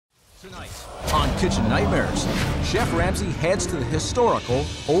Tonight on Kitchen Nightmares, Chef Ramsay heads to the historical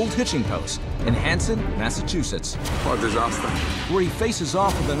Olde Hitching Post in Hanson, Massachusetts. What a disaster. Where he faces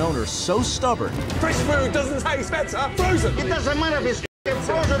off with an owner so stubborn. Fresh food doesn't taste better. Frozen. It doesn't matter if it's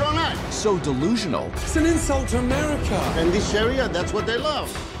frozen or not. So delusional. It's an insult to America. In this area, that's what they love.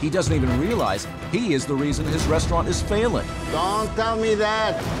 He doesn't even realize he is the reason his restaurant is failing. Don't tell me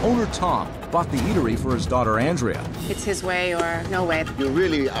that. Owner Tom bought the eatery for his daughter Andrea. It's his way or no way. You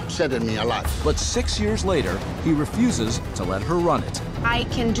really upsetted me a lot. But 6 years later, he refuses to let her run it. I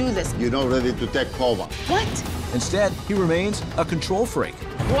can do this. You're not ready to take Kabob. What? Instead, he remains a control freak.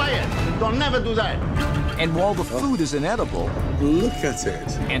 Quiet. Don't never do that. And while the food is inedible Look at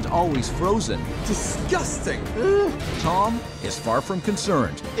it. and always frozen, Disgusting. Tom is far from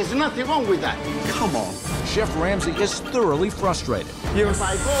concerned. There's nothing wrong with that. Come on. Chef Ramsay is thoroughly frustrated. You're If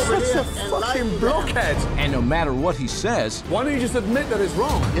I go over such here a and lie fucking to them- blockhead. And no matter what he says, Why don't you just admit that it's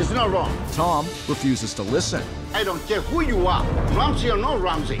wrong? It's not wrong. Tom refuses to listen. I don't care who you are, Ramsay or no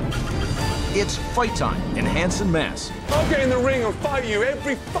Ramsay. It's fight time in Hanson, Mass. I'll get in the ring and fight you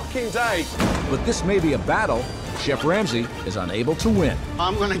every fucking day. But this may be a battle Chef Ramsay is unable to win.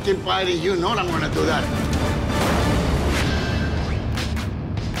 I'm gonna keep fighting. You know I'm gonna do that.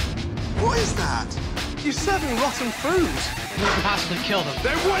 What is that? You're serving rotten food. You could possibly kill them.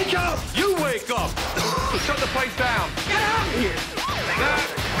 Then wake up! You wake up! Shut the place down. Get out of here! That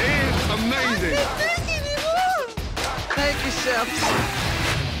is amazing. Thank you, chef.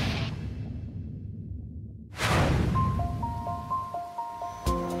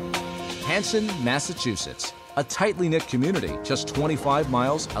 Hanson, Massachusetts, a tightly knit community just 25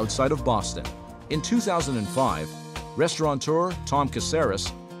 miles outside of Boston. In 2005, restaurateur Tom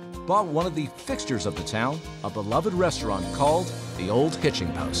Caceres bought one of the fixtures of the town, a beloved restaurant called the Olde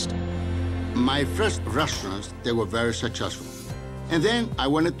Hitching Post. My first restaurants, they were very successful. And then I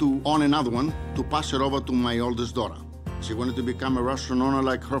wanted to own another one to pass it over to my oldest daughter. She wanted to become a restaurant owner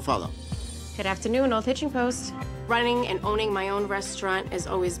like her father. Good afternoon, Olde Hitching Post. Running and owning my own restaurant has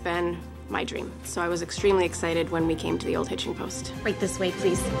always been my dream. So I was extremely excited when we came to the Olde Hitching Post. Right this way,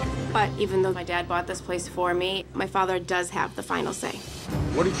 please. But even though my dad bought this place for me, my father does have the final say.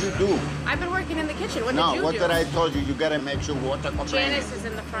 What did you do? I've been working in the kitchen. What No, did you what do? did I told you? You gotta make sure water comes in. Janice is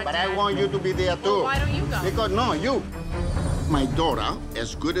in the front. But Dad. I want you to be there too. Well, why don't you go? Because, no, you. My daughter,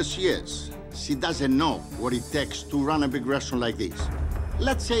 as good as she is, she doesn't know what it takes to run a big restaurant like this.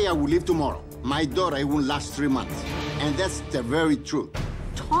 Let's say I will leave tomorrow. My daughter, it will last 3 months. And that's the very truth.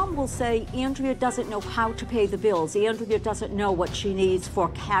 Tom will say Andrea doesn't know how to pay the bills. Andrea doesn't know what she needs for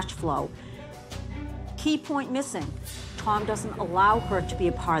cash flow. Key point missing. Tom doesn't allow her to be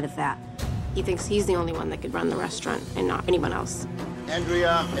a part of that. He thinks he's the only one that could run the restaurant and not anyone else.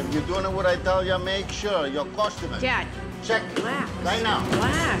 Andrea, if you're doing what I tell you, make sure your customer. Dad, Check relax. right now.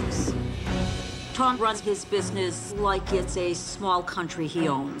 Relax. Tom runs his business like it's a small country he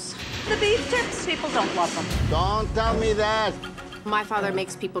owns. The beef tips, people don't love them. Don't tell me that. My father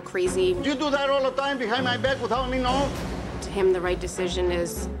makes people crazy. You do that all the time behind my back without me knowing? To him, the right decision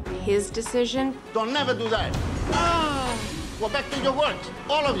is his decision. Don't never do that. Go back to your work,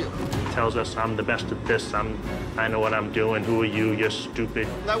 all of you. Tells us I'm the best at this, I know what I'm doing, who are you, you're stupid.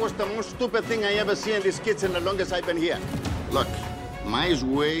 That was the most stupid thing I ever see in this kitchen the longest I've been here. Look, my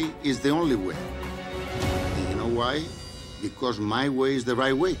way is the only way. And you know why? Because my way is the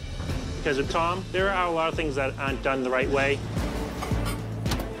right way. Because of Tom, there are a lot of things that aren't done the right way.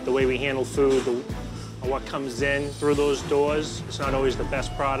 The way we handle food, what comes in through those doors, it's not always the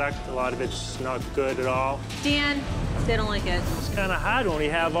best product. A lot of it's not good at all. Dan, they don't like it. It's kind of hard when we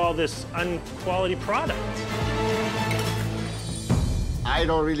have all this unquality product. I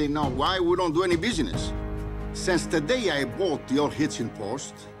don't really know why we don't do any business. Since the day I bought the Olde Hitching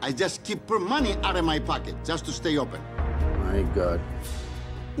Post, I just keep put money out of my pocket just to stay open. My God.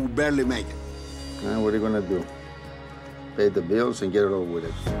 We barely make it. Now what are you gonna do? Pay the bills and get it over with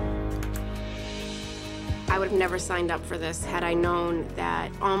it. I would have never signed up for this had I known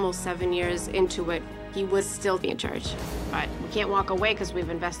that almost 7 years into it, he would still be in charge. But we can't walk away because we've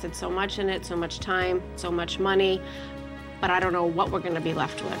invested so much in it, so much time, so much money. But I don't know what we're going to be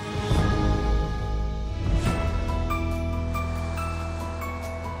left with.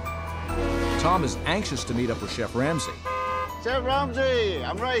 Tom is anxious to meet up with Chef Ramsay, Chef Ramsay,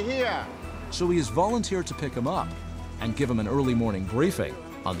 I'm right here. so he has volunteered to pick him up and give him an early morning briefing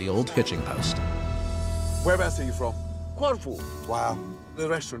on the Olde Hitching Post. Whereabouts are you from? Corfu. Wow. The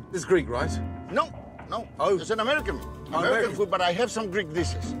restaurant. It's Greek, right? No. Oh. It's an American. American American. food, but I have some Greek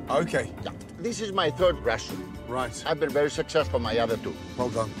dishes. Okay. Yeah. This is my third restaurant. Right. I've been very successful my other two. Well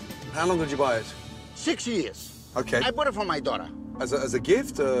done. How long did you buy it? 6 years. Okay. I bought it for my daughter. As a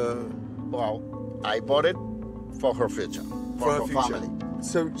gift? Well, I bought it for her future, for her family.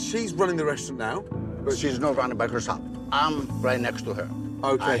 So she's running the restaurant now? But she's not running by herself. I'm right next to her.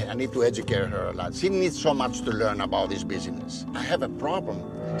 Okay. I need to educate her a lot. She needs so much to learn about this business. I have a problem.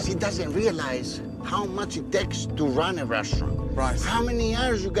 She doesn't realize how much it takes to run a restaurant. Right. How many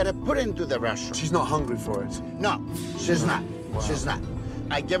hours you gotta put into the restaurant. She's not hungry for it? No, she's not. Wow. She's not.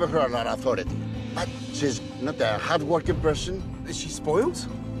 I give her a lot of authority. But she's not a hard-working person. Is she spoiled?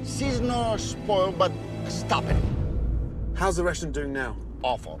 She's not spoiled, but stop it. How's the restaurant doing now?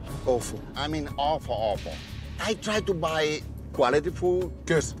 Awful. Awful. I mean, awful, awful. I try to buy quality food.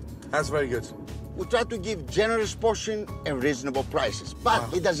 Good. That's very good. We try to give generous portion and reasonable prices,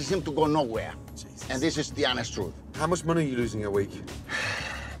 but it doesn't seem to go nowhere. Jesus. And this is the honest truth. How much money are you losing a week?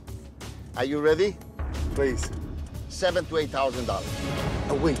 Are you ready? Please. $7,000 to $8,000.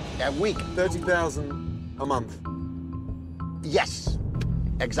 A week? A week. 30,000 a month? Yes,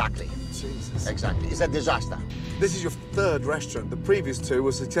 exactly. Jesus. Exactly. It's a disaster. This is your third restaurant. The previous two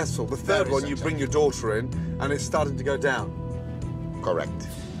were successful. The third one, you bring your daughter in, and it's starting to go down. Correct.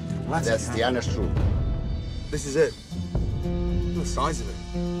 Well, that's the honest truth. This is it. Look at the size of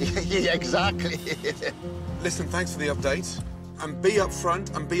it. Yeah, exactly. Listen, thanks for the update. And be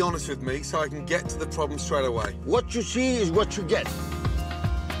upfront and be honest with me so I can get to the problem straight away. What you see is what you get.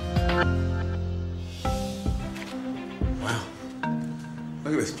 Wow.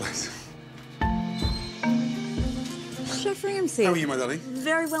 Look at this place. Chef Ramsay. How are you, my darling?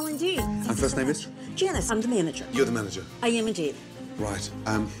 Very well indeed. And first name is? Janice, I'm the manager. You're the manager? I am indeed. Right.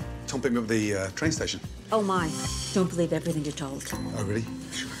 Tom picked me up at the train station. Oh, my. Don't believe everything you're told. Oh, really?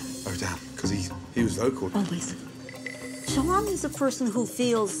 Sure. Oh, damn. Because he was local. Always. Tom is a person who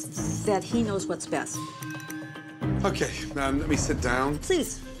feels that he knows what's best. Okay, let me sit down.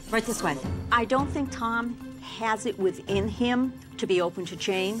 Please, right this way. I don't think Tom has it within him to be open to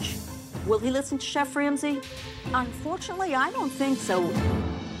change. Will he listen to Chef Ramsay? Unfortunately, I don't think so.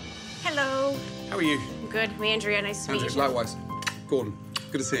 Hello. How are you? Good. I'm Andrea. Nice to meet you. Likewise. Gordon,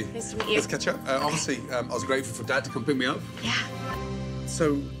 good to see you. Nice to meet you. Let's catch up. Obviously, I was grateful for Dad to come pick me up. Yeah.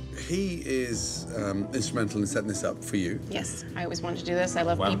 So, he is instrumental in setting this up for you. Yes, I always wanted to do this. I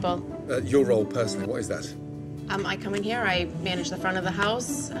love people. Your role personally, what is that? I come in here, I manage the front of the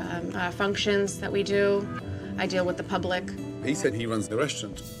house, functions that we do. I deal with the public. He said he runs the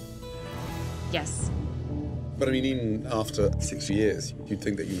restaurant. Yes. But I mean, even after 6 years, you'd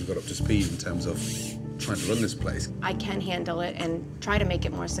think that you got up to speed in terms of trying to run this place. I can handle it and try to make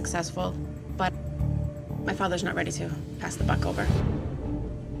it more successful, but my father's not ready to pass the buck over.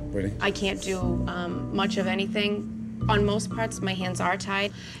 Really? I can't do much of anything. On most parts, my hands are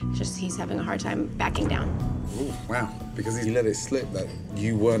tied. Just he's having a hard time backing down. Ooh, wow. Because he let it slip that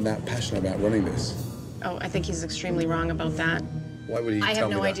you weren't that passionate about running this. Oh, I think he's extremely wrong about that. Why would he tell me that? I have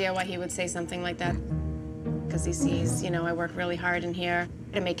no idea why he would say something like that. Because he sees, you know, I work really hard in here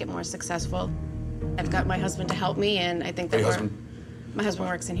to make it more successful. I've got my husband to help me, and I think that Your husband? My husband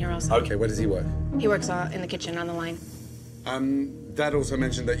works in here also. Okay, where does he work? He works in the kitchen on the line. Dad also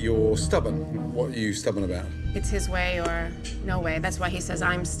mentioned that you're stubborn. What are you stubborn about? It's his way or no way. That's why he says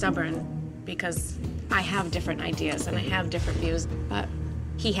I'm stubborn, because I have different ideas and I have different views. But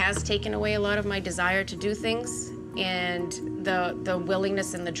he has taken away a lot of my desire to do things and the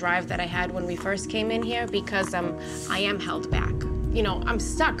willingness and the drive that I had when we first came in here, because I am held back. You know, I'm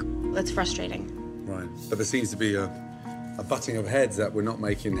stuck. That's frustrating. Right, but there seems to be a butting of heads that we're not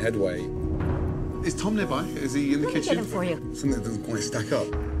making headway. Is Tom nearby? Is he in the kitchen? Let me get him for you. Something that doesn't quite stack up.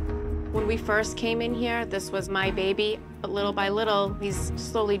 When we first came in here, this was my baby. But little by little, he's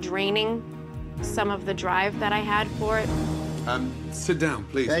slowly draining some of the drive that I had for it. Sit down,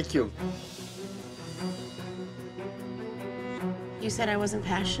 please. Thank you. You said I wasn't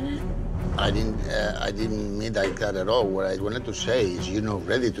passionate? I didn't mean like that at all. What I wanted to say is you're not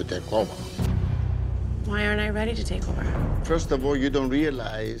ready to take over. Why aren't I ready to take over? First of all, you don't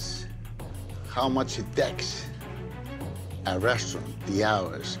realize how much it takes. A restaurant, the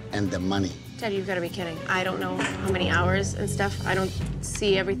hours, and the money. Dad, you've got to be kidding. I don't know how many hours and stuff. I don't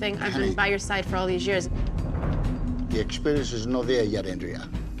see everything. I've been by your side for all these years. The experience is not there yet, Andrea.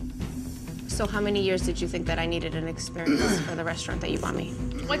 So how many years did you think that I needed an experience for the restaurant that you bought me?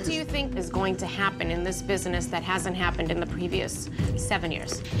 What do you think is going to happen in this business that hasn't happened in the previous 7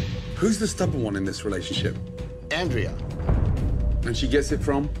 years? Who's the stubborn one in this relationship? Andrea. And she gets it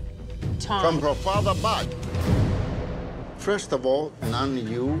from? Tom. From her father, Bud. First of all, none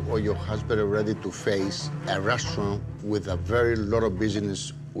you or your husband are ready to face a restaurant with a very lot of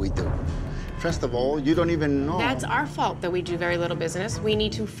business We do. First of all, you don't even know. That's our fault that we do very little business. We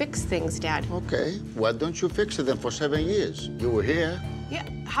need to fix things, Dad. Okay, why don't you fix it then for 7 years? You were here. Yeah,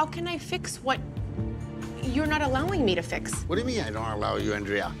 how can I fix what you're not allowing me to fix? What do you mean I don't allow you,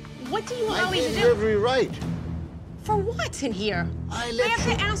 Andrea? What do you allow I me to gave do? you every right. For what in here? I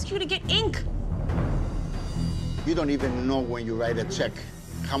have to ask you to get ink. You don't even know when you write a check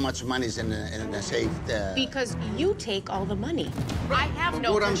how much money is in the safe there. Because you take all the money. I have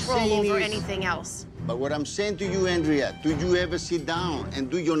no What I'm control saying over is- anything else. But what I'm saying to you, Andrea, do you ever sit down and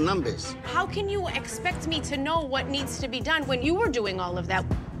do your numbers? How can you expect me to know what needs to be done when you were doing all of that?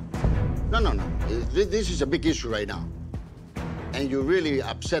 No. This is a big issue right now. And you really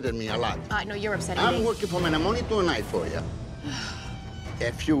upsetted me a lot. No, you're upsetting I'm me. working from an morning to a night for you.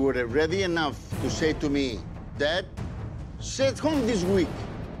 If you were ready enough to say to me, Dad, stay at home this week.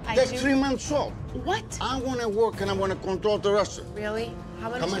 That's 3 months old. What? I want to work and I want to control the restaurant. Really? How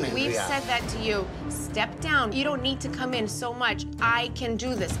many Come on, times we've Andrea. said that to you? Step down. You don't need to come in so much. I can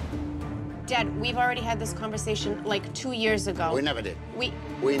do this. Dad, we've already had this conversation like 2 years ago. We never did. We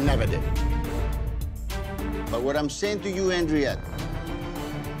never did. But what I'm saying to you, Andrea,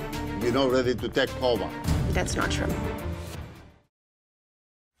 you're not ready to take over. That's not true.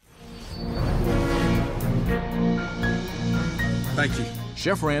 Thank you.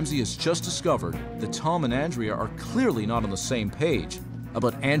 Chef Ramsay has just discovered that Tom and Andrea are clearly not on the same page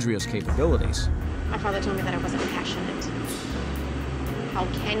about Andrea's capabilities. My father told me that I wasn't passionate. How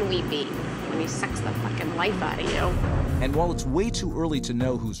can we be when he sucks the fucking life out of you? And while it's way too early to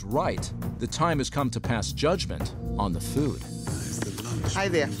know who's right, the time has come to pass judgment on the food. Hi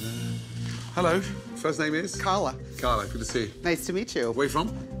there. Hello. First name is? Carla. Carla, good to see you. Nice to meet you. Where are you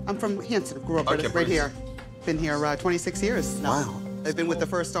from? I'm from Hanson. Grew up Okay, right brilliant. here. Been here 26 years now. Wow. I've been with the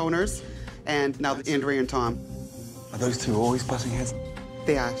first owners, and now Andrea and Tom. Are those two always butting heads?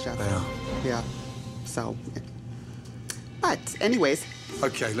 They are, Chef. They are. Yeah. So, but anyways,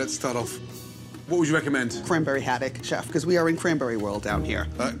 Okay, let's start off. What would you recommend? cranberry haddock, Chef, because we are in cranberry world down here.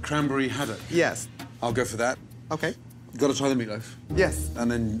 Cranberry haddock. Yes. I'll go for that. Okay. Got to try the meatloaf. Yes. And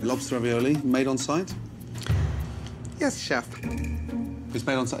then lobster ravioli, made on site. Yes, Chef. It's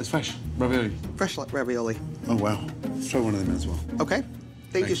made on site. It's fresh ravioli. Fresh ravioli. Oh wow. Let's try one of them in as well. Okay.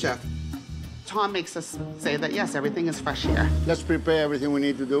 Thank you, you. Chef. Tom makes us say that, yes, everything is fresh here. Let's prepare everything we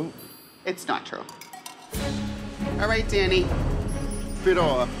need to do. It's not true. All right, Danny.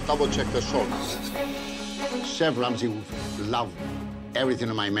 Pero, double check the salt. Chef Ramsay would love everything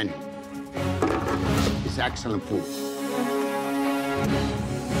on my menu. It's excellent food.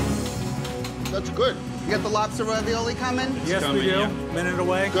 That's good. You got the lobster ravioli coming? Yes, we do. Minute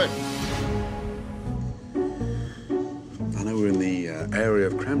away. Good. I know we're in the area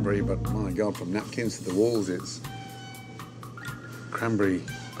of cranberry, but my God, from napkins to the walls, it's cranberry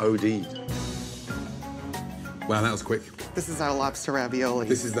OD. Wow, that was quick. This is our lobster ravioli.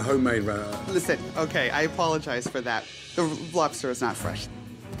 This is the homemade. Listen, okay, I apologize for that. The lobster is not fresh.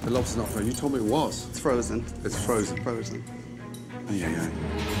 The lobster's not fresh. You told me it was. It's frozen. It's frozen. Frozen. Oh, yeah.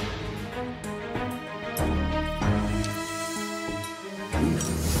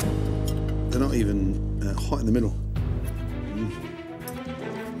 They're not even hot in the middle.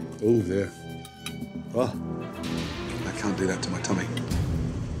 Oh, dear. Oh, I can't do that to my tummy.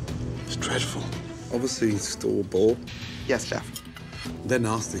 It's dreadful. Obviously, store-bought. Yes, Chef. They're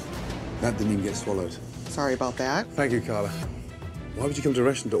nasty. That didn't even get swallowed. Sorry about that. Thank you, Carla. Why would you come to a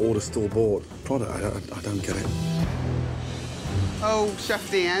restaurant to order store-bought product? I don't get it. Oh,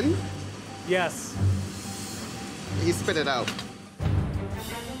 Chef Dan, Yes. he spit it out.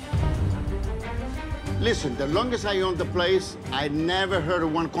 Listen, the longest I owned the place, I never heard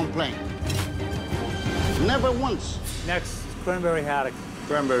one complaint. Never once. Next, cranberry haddock.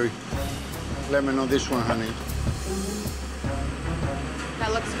 Cranberry. Lemon on this one, honey.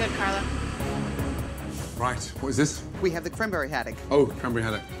 That looks good, Carla. Right, what is this? We have the cranberry haddock. Oh, cranberry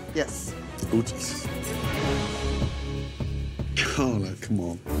haddock. Yes. Oh, Jesus. Carla, come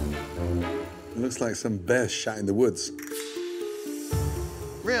on. It looks like some bear shat in the woods.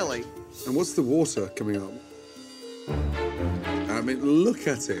 Really? And what's the water coming up? I mean, look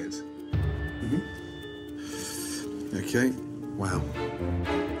at it. Okay, wow.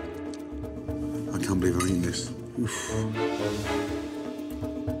 I can't believe I'm eating this. Oof.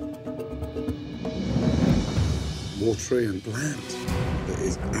 Watery and bland. That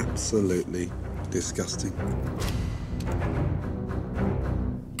is absolutely disgusting.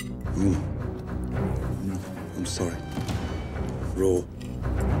 I'm sorry. Raw.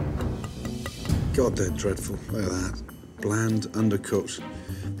 God, they're dreadful. Look at that. Bland, undercooked.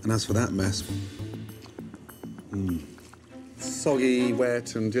 And as for that mess, soggy,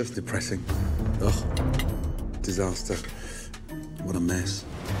 wet, and just depressing. Ugh. Disaster. What a mess.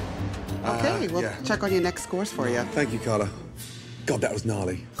 Okay, we'll yeah. check on your next course for you. Thank you, Carla. God, that was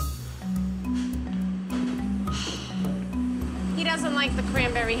gnarly. He doesn't like the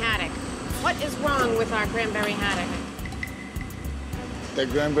cranberry haddock. What is wrong with our cranberry haddock? The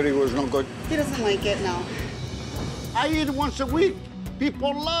cranberry was not good. He doesn't like it, no. I eat once a week.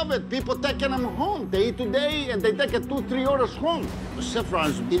 People love it. People taking them home. They eat today and they take it 2-3 orders home. Chef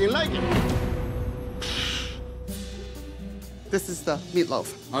Franz didn't like it. This is the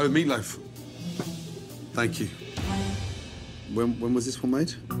meatloaf. Oh, meatloaf. Thank you. When was this one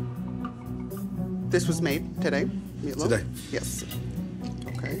made? This was made today. Meatloaf? Today? Yes.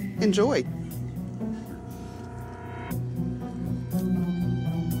 Okay. Enjoy.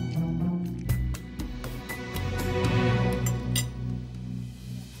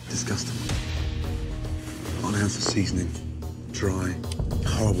 Disgusting. On ounce of seasoning. Dry.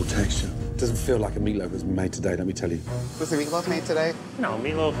 Horrible texture. Doesn't feel like a meatloaf was made today, let me tell you. Was the meatloaf made today? No,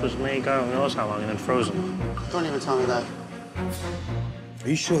 meatloaf was made God knows how long and then frozen. Don't even tell me that. Are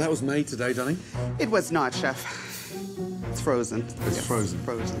you sure that was made today, darling? It was not, Chef. It's frozen. It's Yes, frozen.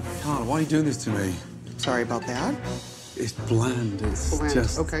 Frozen. Carla, why are you doing this to me? Sorry about that. It's bland. It's Bland,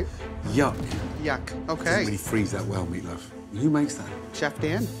 just okay. yuck. Yuck. Doesn't Okay. really freeze that well, meatloaf. Who makes that? Chef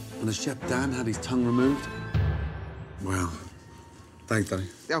Dan. And has Chef Dan had his tongue removed? Wow. Thanks, darling.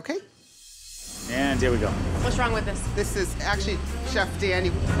 Okay. And here we go. What's wrong with this? This is actually Chef Dan.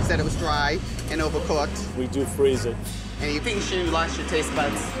 He said it was dry and overcooked. We do freeze it. And you think you lost your taste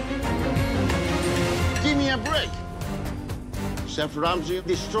buds. Give me a break. Chef Ramsay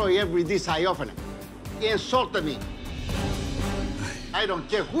destroy every dish I offer him. He insulted me. I don't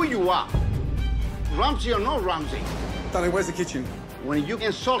care who you are. Ramsay or no Ramsay. Darling, where's the kitchen? When you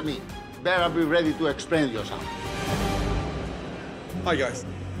insult me, better be ready to explain yourself. Hi, guys.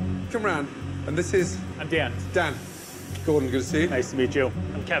 Come round. And this is I'm Dan. Dan. Gordon, good to see you. Nice to meet you.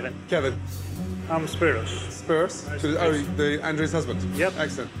 I'm Kevin. Kevin. I'm Spiros. Spurs. Nice Oh, to meet you. the Andrea's husband. Yep.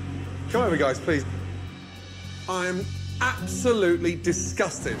 Excellent. Come over, guys, please. I'm absolutely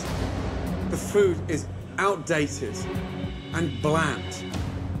disgusted. The food is outdated and bland.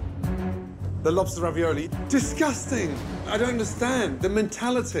 The lobster ravioli, disgusting. I don't understand the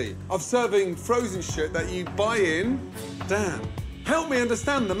mentality of serving frozen shit that you buy in. Dan, help me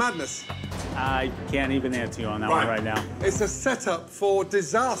understand the madness. I can't even answer you on that one right now. It's a setup for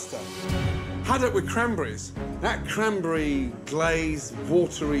disaster. Haddock with cranberries. That cranberry glaze,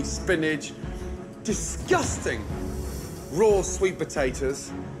 watery spinach, disgusting. Raw sweet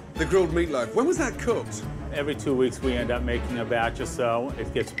potatoes, the grilled meatloaf. When was that cooked? Every 2 weeks we end up making a batch or so.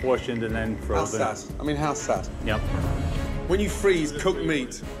 It gets portioned and then frozen. How sad. I mean, how sad. Yep. When you freeze cooked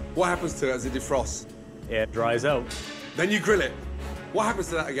meat, what happens to it as it defrosts? It dries out. Then you grill it. What happens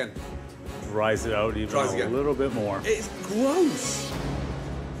to that again? Dries it out even Dries a again. little bit more. It's gross.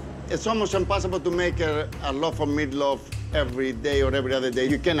 It's almost impossible to make a loaf of meatloaf every day or every other day.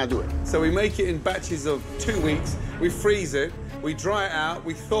 You cannot do it. So we make it in batches of 2 weeks, we freeze it, we dry it out,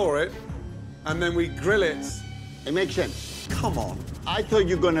 we thaw it, and then we grill it. It makes sense. Come on. I thought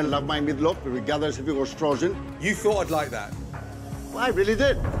you're gonna love my meatloaf, regardless if it was frozen. You thought I'd like that. Well, I really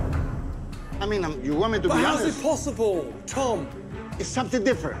did. I mean, you want me to But be how's honest? it possible, Tom? It's something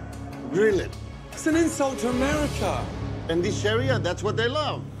different. Grill it. It's an insult to America. In this area, that's what they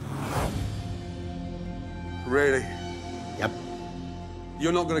love. Really? Yep.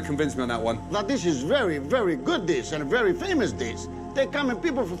 You're not going to convince me on that one. Now, this is very, very good dish and a very famous dish. They come in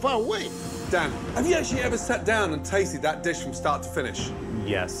people from far away. Dan, have you actually ever sat down and tasted that dish from start to finish?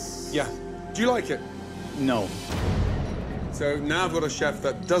 Yes. Yeah. Do you like it? No. So now I've got a chef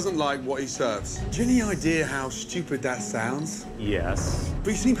that doesn't like what he serves. Do you have any idea how stupid that sounds? Yes.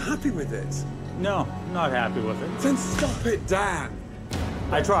 But you seem happy with it. No, not happy with it. Then stop it, Dan.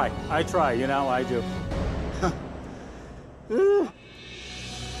 I try, you know, I do.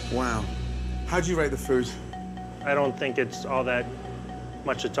 Wow. How do you rate the food? I don't think it's all that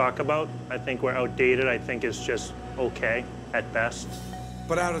much to talk about. I think we're outdated. I think it's just okay at best.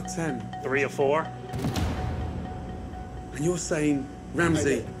 But out of 10? 3 or 4. And you're saying,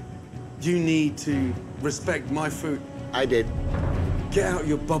 Ramsay, you need to respect my food. I did. Get out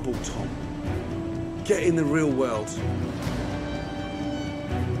your bubble, Tom. Get in the real world.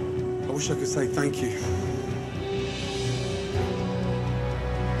 I wish I could say thank you.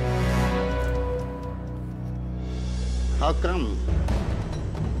 How come?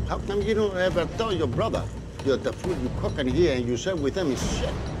 How come you don't ever tell your brother that the food you cook in here and you serve with them is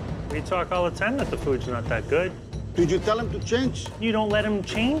shit? We talk all the time that the food's not that good. Did you tell him to change? You don't let him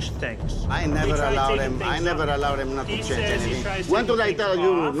change things. I never allowed him not to change anything. When did I tell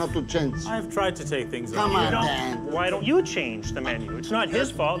you not to change? I've tried to take things Come off. on, Dan. Why don't you change the menu? It's not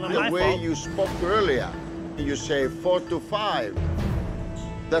his fault, not my The way fault. you spoke earlier, you say 4 to 5.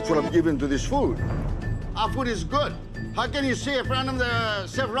 That's what I'm giving to this food. Our food is good. How can you say a friend of the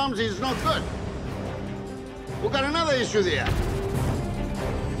Chef Ramsay is not good? We got another issue there.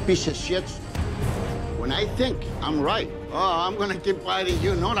 Piece of shit. When I think I'm right, oh, I'm gonna keep fighting.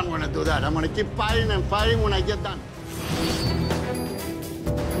 You know I'm gonna do that. I'm gonna keep fighting and fighting when I get done.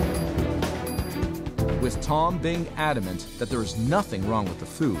 With Tom being adamant that there is nothing wrong with the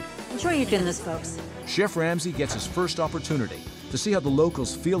food, I'm sure you can this, folks. Chef Ramsay gets his first opportunity to see how the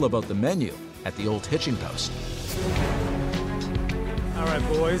locals feel about the menu at the Olde Hitching Post. All right,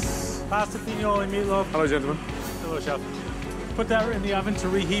 boys. Pasta pignoli meatloaf. Hello, gentlemen. Hello, chef. Put that in the oven to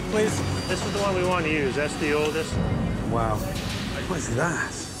reheat, please. This is the one we want to use. That's the oldest. Wow. What is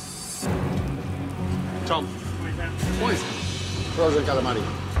that? Tom, what is it? Frozen calamari.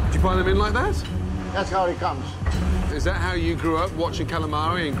 Did you buy them in like that? That's how it comes. Is that how you grew up, watching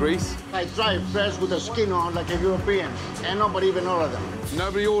calamari in Greece? I try it fresh with the skin on like a European, and nobody even ordered them.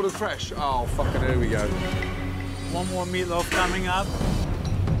 Nobody ordered fresh? Oh, fucking here we go. One more meatloaf coming up.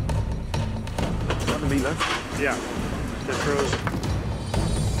 Is that the meatloaf? Yeah. The frozen.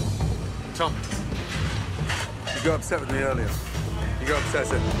 Tom, you got upset with me earlier. You got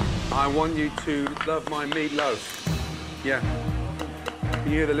obsessive. I want you to love my meatloaf. Yeah. Can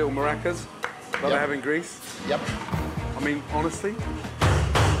you hear the little maracas that they have in Greece? Yep. I mean, honestly,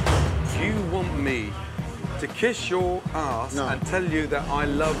 you want me to kiss your ass and tell you that I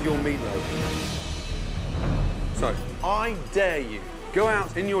love your meatloaf. So, I dare you, go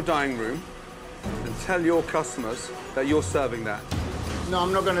out in your dining room and tell your customers that you're serving that. No,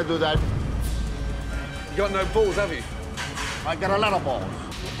 I'm not gonna do that. You got no balls, have you? I got a lot of balls.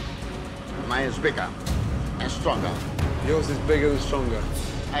 Mine is bigger and stronger. Yours is bigger and stronger.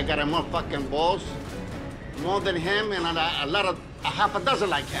 I got more fucking balls, more than him, and a half a dozen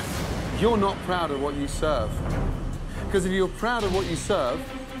like him. You're not proud of what you serve. Because if you're proud of what you serve,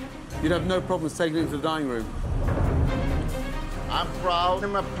 you'd have no problems taking it into the dining room. I'm proud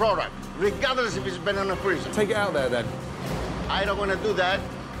of my product, regardless if it's been in a freezer. Take it out there, then. I don't want to do that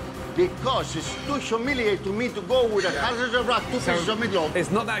because it's too humiliating to me to go with a hazard of rock, 2 pieces of meatloaf.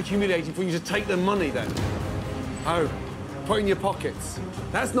 It's not that humiliating for you to take the money, then. Oh, put it in your pockets.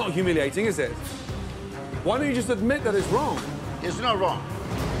 That's not humiliating, is it? Why don't you just admit that it's wrong? It's not wrong.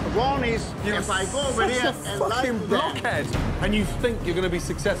 Wrong is if I go over here and fucking lie to them. blockhead, and you think you're going to be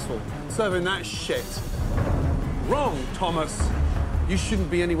successful serving that shit. Wrong, Thomas. You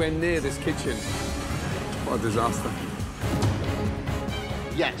shouldn't be anywhere near this kitchen. What a disaster.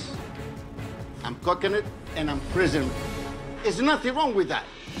 Yes. I'm cooking it and I'm freezing it. There's nothing wrong with that.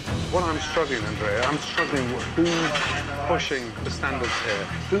 What I'm struggling, Andrea, I'm struggling with who's pushing the standards here.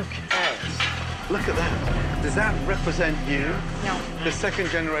 Who cares? Look at that. Does that represent you? No. The second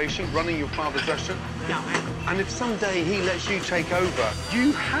generation running your father's restaurant? No. And if someday he lets you take over,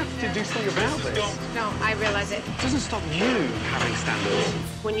 you have to do something about this. No, I realize it. It doesn't stop you having standards.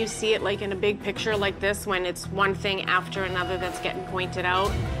 When you see it like in a big picture like this, when it's one thing after another that's getting pointed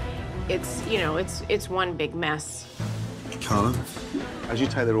out, it's, you know, it's one big mess. Carla, as you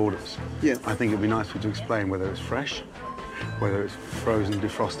take their orders, I think it'd be nice for you to explain whether it's fresh, whether it's frozen,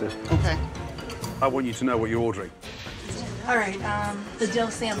 defrosted. Okay. I want you to know what you're ordering. All right, the dill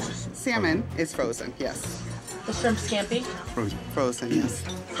salmon. Salmon is frozen, yes. The shrimp scampi. Frozen. Frozen, yes.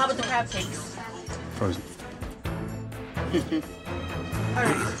 How about the crab cakes? Frozen. All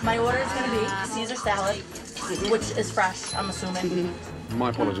right, my order is going to be Caesar salad, which is fresh, I'm assuming. My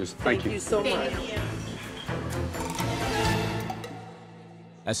apologies. Thank you. Thank you so much.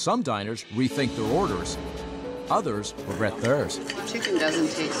 As some diners rethink their orders, others regret theirs. Chicken doesn't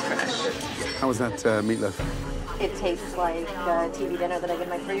taste fresh. How was that meatloaf? It tastes like TV dinner that I give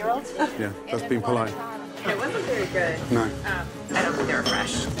my 3-year-olds. Yeah, that's being polite. It wasn't very good. No. I don't think they were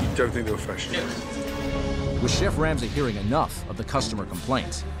fresh. Don't think they were fresh. With Chef Ramsay hearing enough of the customer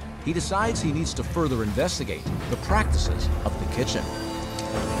complaints, he decides he needs to further investigate the practices of the kitchen.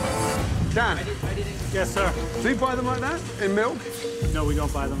 Dan, Yes, sir. do you buy them like that, in milk? No, we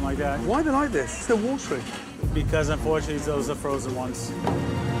don't buy them like that. Why are they like this? It's so watery. Because unfortunately, those are frozen ones.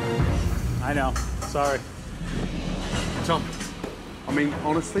 I know. Sorry. Tom, I mean,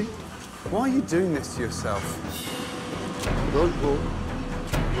 honestly, why are you doing this to yourself? Those were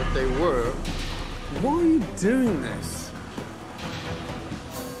what they were. Why are you doing this?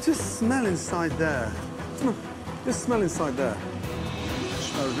 Just smell inside there. Come on, just smell inside there.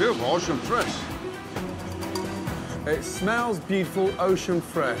 Smells beautiful, ocean fresh. It smells beautiful, ocean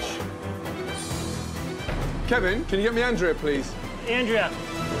fresh. Kevin, can you get me Andrea, please? Andrea.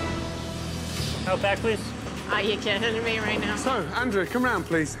 Out back, please. You're kidding me right now. So, Andrea, come round,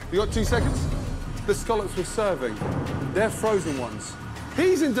 please. You got 2 seconds? The scallops we're serving, they're frozen ones.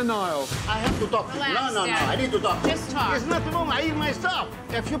 He's in denial. I have to talk to you. Relax, No, Dad. I need to talk to you. Just talk. There's nothing wrong. I eat my stuff.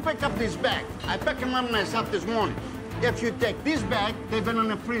 If you pick up this bag, I picked them up myself this morning. If you take this bag, they've been in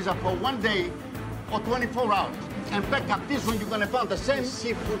the freezer for 1 day or 24 hours. And pick up this one, you're gonna find the same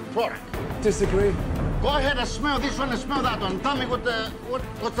seafood product. Disagree. Go ahead and smell this one and smell that one. Tell me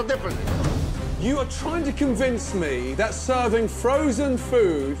what's the difference. You are trying to convince me that serving frozen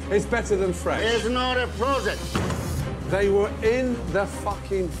food is better than fresh. It's not a frozen. They were in the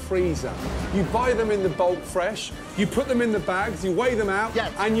fucking freezer. You buy them in the bulk fresh, you put them in the bags, you weigh them out,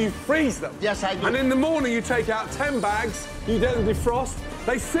 Yes. and you freeze them. Yes, I do. And in the morning, you take out 10 bags, you let them defrost,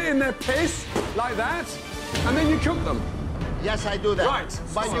 they sit in their piss, like that, and then you cook them. Yes, I do that. Right.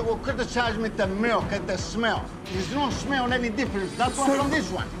 But Fine. you will criticize me the milk and the smell. There's no smell any difference. That one from this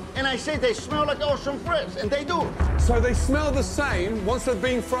one. And I say they smell like ocean fresh, and they do. So they smell the same once they've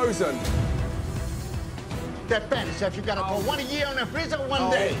been frozen. Depends if you got it for 1 year in the freezer,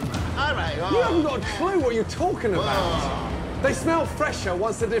 1 day. All right. You haven't got a clue what you're talking about. They smell fresher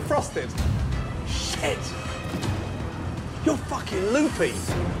once they're defrosted. Shit. You're fucking loopy.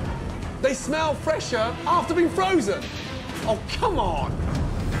 They smell fresher after being frozen. Oh, come on.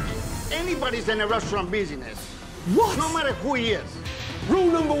 Anybody's in a restaurant business. What? No matter who he is. Rule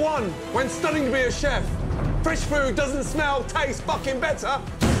number 1, when studying to be a chef, fresh food doesn't smell, taste fucking better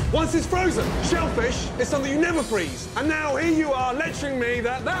once it's frozen. Shellfish is something you never freeze. And now here you are lecturing me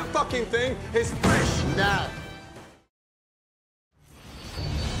that that fucking thing is fresh. Nah.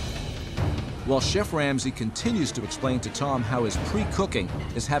 While Chef Ramsay continues to explain to Tom how his pre-cooking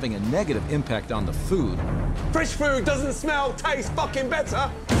is having a negative impact on the food, Fresh food doesn't smell, taste fucking better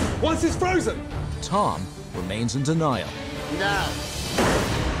once it's frozen. Tom remains in denial. Nah.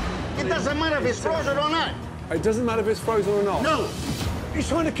 It doesn't matter if it's frozen or not. It doesn't matter if it's frozen or not. No. He's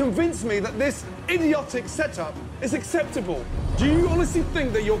trying to convince me that this idiotic setup is acceptable. Do you honestly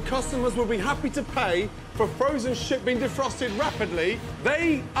think that your customers will be happy to pay for frozen shit being defrosted rapidly?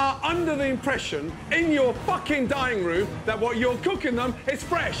 They are under the impression in your fucking dining room that what you're cooking them is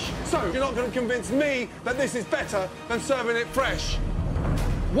fresh. So you're not going to convince me that this is better than serving it fresh.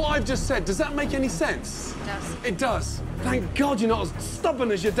 What I've just said, does that make any sense? It does. It does. Thank God you're not as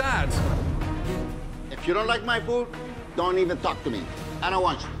stubborn as your dad. If you don't like my food, don't even talk to me. I don't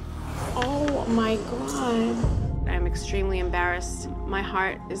want you. Oh my God. I'm extremely embarrassed. My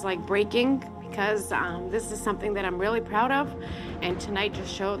heart is like breaking because this is something that I'm really proud of. And tonight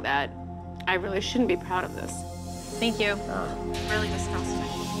just showed that I really shouldn't be proud of this. Thank you. Really disgusting.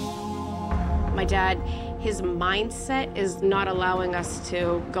 My dad, his mindset is not allowing us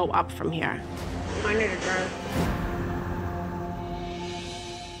to go up from here. I need a drink.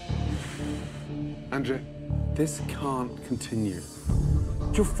 Andrea, this can't continue.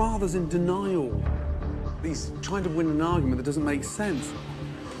 Your father's in denial. He's trying to win an argument that doesn't make sense.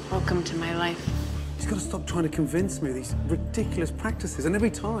 Welcome to my life. He's got to stop trying to convince me of these ridiculous practices, and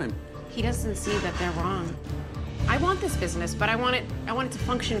every time. He doesn't see that they're wrong. I want this business, but I want it to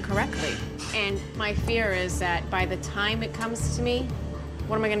function correctly. And my fear is that by the time it comes to me,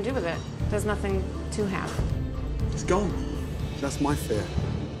 what am I going to do with it? There's nothing to have. It's gone. That's my fear.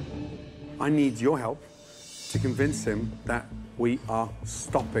 I need your help to convince him that we are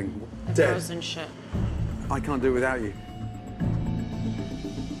stopping. The Dead. frozen shit. I can't do it without you.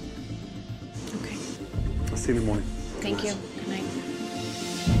 Okay. I'll see you in the morning. Thank you. Good night.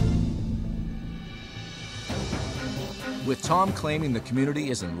 With Tom claiming the community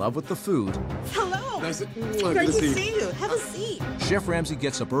is in love with the food, Hello. Nice to Great to see you. Have a seat. Chef Ramsay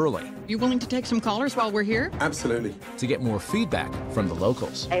gets up early You willing to take some callers while we're here? Absolutely. to get more feedback from the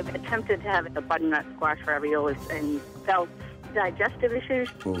locals. I've attempted to have the butternut squash raviolis and felt digestive issues.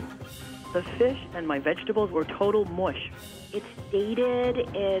 Oh. The fish and my vegetables were total mush. It's dated,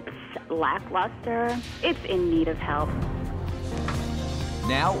 it's lackluster, it's in need of help.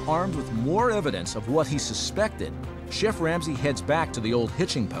 Now armed with more evidence of what he suspected, Chef Ramsay heads back to the Olde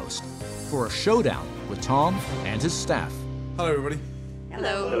Hitching Post for a showdown with Tom and his staff. Hello, everybody.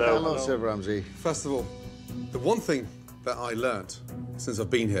 Hello. Hello, Chef Ramsay. First of all, the one thing that I learned since I've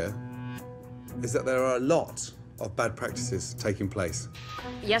been here is that there are a lot of bad practices taking place.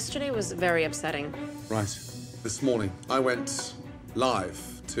 Yesterday was very upsetting. Right. This morning, I went live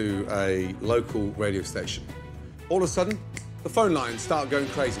to a local radio station. All of a sudden, the phone lines start going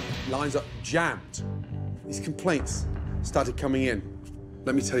crazy. Lines are jammed. These complaints started coming in.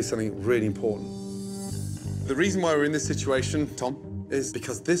 Let me tell you something really important. The reason why we're in this situation, Tom, is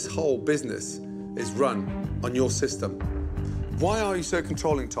because this whole business is run on your system. Why are you so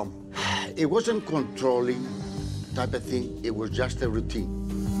controlling, Tom? It wasn't controlling type of thing. It was just a routine.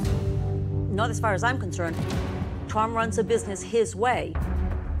 Not as far as I'm concerned. Tom runs a business his way,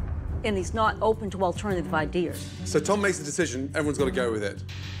 and he's not open to alternative ideas. So Tom makes a decision, everyone's got to go with it.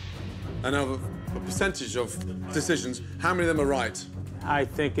 And out of a percentage of decisions, how many of them are right? I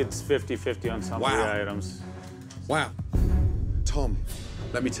think it's 50-50 on some of the items. Wow. Tom,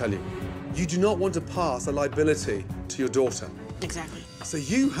 let me tell you, you do not want to pass a liability to your daughter. Exactly. So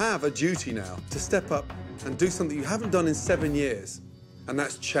you have a duty now to step up and do something you haven't done in 7 years, and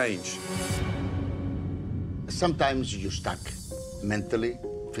that's change. Sometimes you're stuck mentally,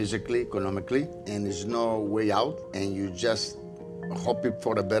 physically, economically, and there's no way out, and you just hoping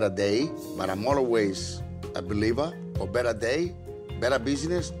for a better day. But I'm always a believer of better day, better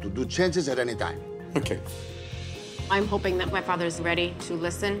business, to do changes at any time. Okay. I'm hoping that my father's ready to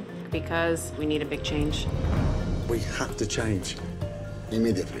listen because we need a big change. We have to change.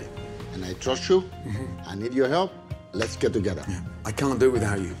 Immediately. And I trust you. I need your help. Let's get together. Yeah. I can't do it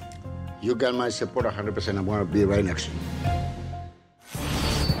without you. You got my support 100%. I'm going to be right next to you.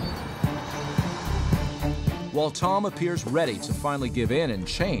 While Tom appears ready to finally give in and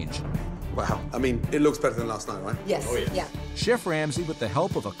change. Wow. I mean, it looks better than last night, right? Yes. Oh, yeah. Chef Ramsay, with the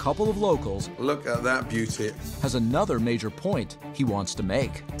help of a couple of locals, look at that beauty, has another major point he wants to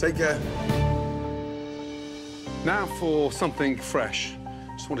make. Take care. Now for something fresh.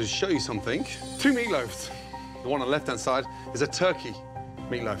 Just wanted to show you something. 2 meatloaves. The one on the left-hand side is a turkey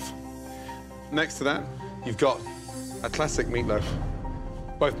meatloaf. Next to that, you've got a classic meatloaf.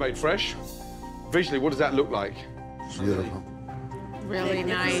 Both made fresh. Visually, what does that look like? Beautiful. Really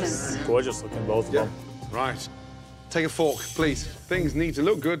nice. Gorgeous looking, both of them. Right. Take a fork, please. Things need to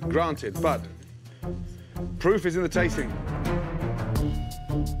look good, granted, but proof is in the tasting.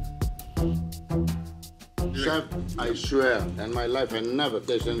 Chef, I swear, in my life, I never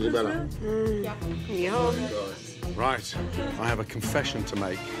tasted anything better. Right. I have a confession to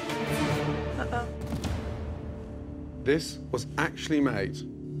make. This was actually made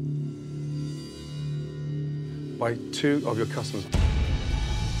by 2 of your customers.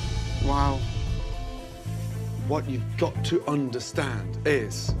 Wow. What you've got to understand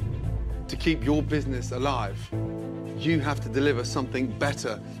is, to keep your business alive, you have to deliver something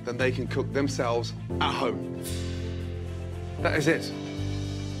better than they can cook themselves at home. That is it.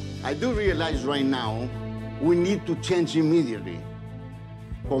 I do realize right now we need to change immediately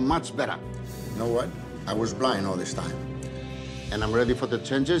for much better. You know what? I was blind all this time. And I'm ready for the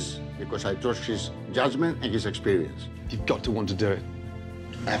changes because I trust his judgment and his experience. You've got to want to do it.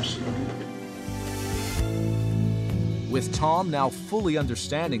 Absolutely. With Tom now fully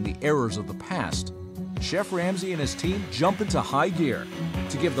understanding the errors of the past, Chef Ramsay and his team jump into high gear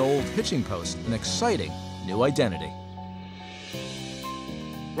to give the Olde Hitching Post an exciting new identity.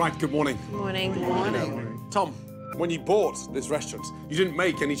 Right, good morning. Good morning. Good morning. Tom, when you bought this restaurant, you didn't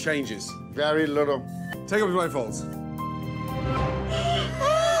make any changes. Very little. Take off your blindfolds.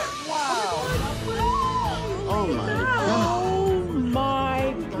 Oh, my God. Oh,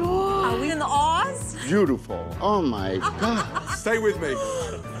 my God. Are we in the Oz? Beautiful. Oh, my God. Stay with me.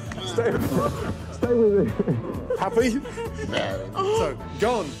 Stay with me. Stay with me. Happy? Very. So,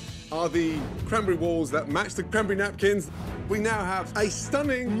 gone are the cranberry walls that match the cranberry napkins. We now have a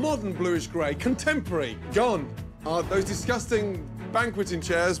stunning, modern bluish grey, contemporary. Gone are those disgusting banqueting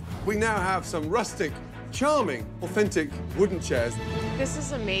chairs. We now have some rustic, charming, authentic wooden chairs. This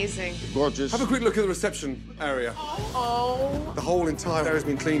is amazing. Gorgeous. Have a quick look at the reception area. Oh. The whole entire area has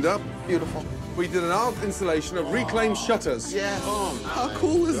been cleaned up. Beautiful. We did an art installation of reclaimed shutters. Yes. Oh, how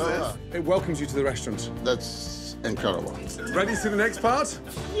cool is this? It welcomes you to the restaurant. That's incredible. Ready to see the next part?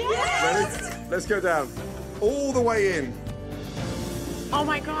 Yes. Ready? Let's go down. All the way in. Oh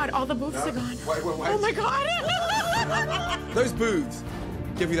my God, all the booths are gone. Wait. Oh my God. Those booths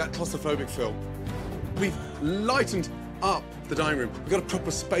give you that claustrophobic feel. We've lightened up the dining room. We've got a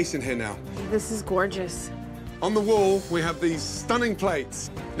proper space in here now. This is gorgeous. On the wall, we have these stunning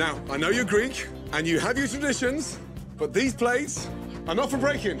plates. Now, I know you're Greek, and you have your traditions, but these plates are not for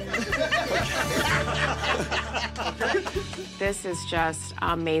breaking. This is just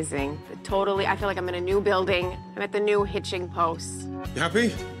amazing. Totally, I feel like I'm in a new building. I'm at the new Hitching Post. You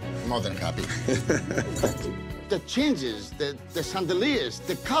happy? More than happy. The changes, the chandeliers,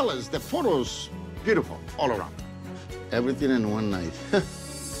 the colors, the photos, beautiful, all around. Everything in one night.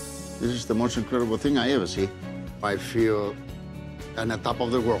 This is the most incredible thing I ever see. I feel on the top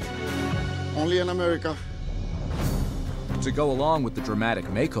of the world. Only in America. To go along with the dramatic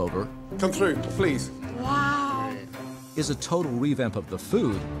makeover, come through, please. Wow. is a total revamp of the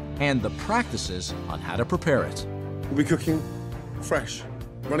food and the practices on how to prepare it. We'll be cooking fresh.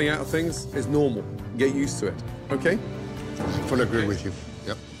 Running out of things is normal. Get used to it, okay? I fully agree with you.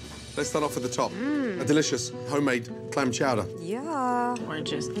 Yep. Let's start off at the top. A delicious homemade clam chowder. Yeah.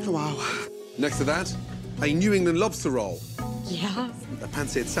 Gorgeous. Oh, wow. Next to that, a New England lobster roll. Yeah. A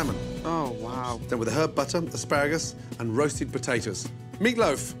pan-seared salmon. Oh, wow. Then with herb butter, asparagus, and roasted potatoes.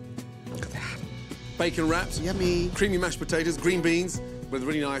 Meatloaf. Look at that. Bacon wrapped. Yummy. Creamy mashed potatoes, green beans, with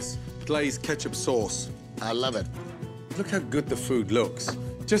really nice glazed ketchup sauce. I love it. Look how good the food looks.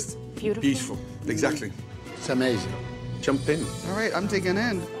 Just Beautiful. beautiful. Exactly. It's amazing. Jump in. All right, I'm digging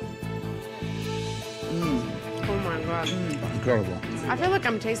in. Oh my God. Incredible. I feel like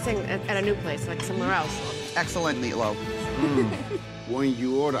I'm tasting at a new place, like somewhere else. Excellent meatloaf. When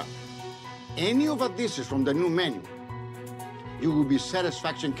you order any of the dishes from the new menu, you will be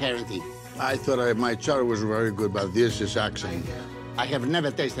satisfaction guaranteed. I thought my chowder was very good, but this is actually... I have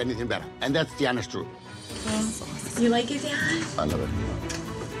never tasted anything better, and that's the honest truth. You like it, Dad? I love it.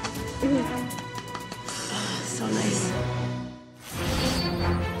 So nice.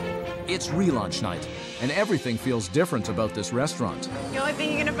 It's relaunch night, and everything feels different about this restaurant. The only thing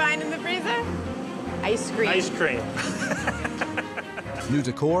you're gonna find in the freezer? Ice cream. Ice cream. New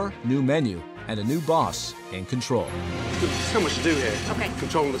decor, new menu, and a new boss in control. There's so much to do here. Okay.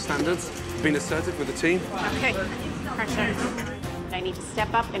 Controlling the standards, being assertive with the team. Okay. Pressure. I need to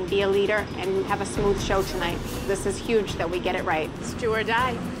step up and be a leader and have a smooth show tonight. This is huge that we get it right. It's do or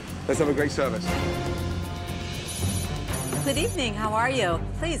die. Let's have a great service. Good evening. How are you?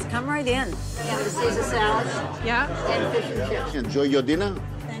 Please come right in. Caesar salad Yeah? and fish and chips. Enjoy your dinner.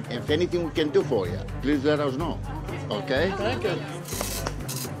 If anything we can do for you, please let us know. Okay? Thank you.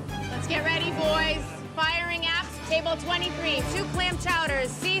 Let's get ready, boys. Firing apps, table 23. 2 clam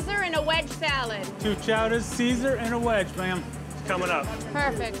chowders, Caesar, and a wedge salad. 2 chowders, Caesar, and a wedge, ma'am. Coming up.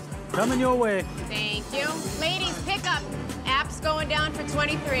 Perfect. Coming your way. Thank you. Ladies, pick up. Apps going down for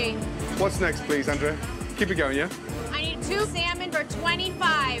 23. What's next, please, Andrea? Keep it going, yeah? I need 2 salmon for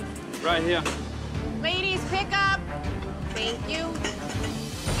 25. Right here. Ladies, pick up. Thank you.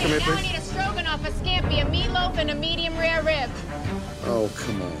 Come here, Okay, now I please. need a stroganoff, a scampi, a meatloaf, and a medium rare rib. Oh,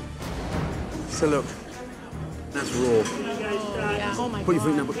 come on. So look, that's raw. Yeah. Oh my Put your God.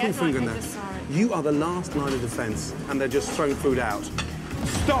 finger, put your finger in there. You are the last line of defense, and they're just throwing food out.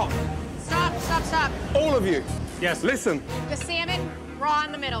 Stop! Stop, stop, stop. All of you. Yes. Listen. The salmon, raw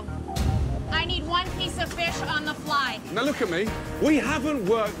in the middle. I need 1 piece of fish on the fly. Now look at me. We haven't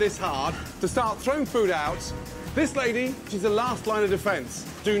worked this hard to start throwing food out. This lady, she's the last line of defense.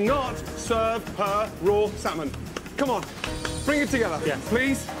 Do not serve her raw salmon. Come on, bring it together. Yeah.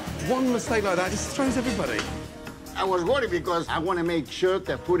 Please. One mistake like that just throws everybody. I was worried because I want to make sure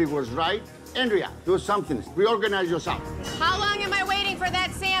the food was right. Andrea, do something. Reorganize yourself. How long am I waiting for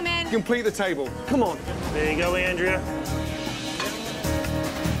that salmon? Complete the table. Come on. There you go, Andrea.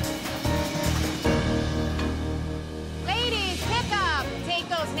 Ladies, pick up. Take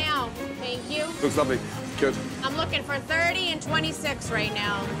those now. Thank you. Looks lovely. Good. I'm looking for 30 and 26 right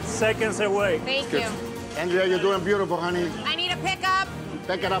now. Seconds away. Thank Good. you. Andrea, you're doing beautiful, honey. I need a pickup.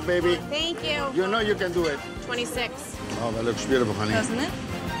 Pick it up, baby. Thank you. You know you can do it. 26. Oh, that looks beautiful, honey. Doesn't it?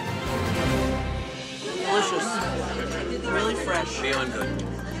 Delicious. Really fresh. Beyond good.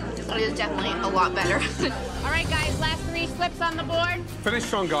 It is definitely a lot better. All right, guys, last 3 slips on the board. Finish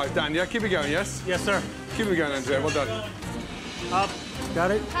strong, guys. Dan, yeah? Keep it going, yes? Yes, sir. Keep it going, Andrea. Well done. Up.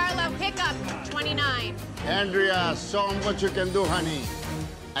 Got it? Carlo, pick up. 29. Andrea, show 'em what you can do, honey.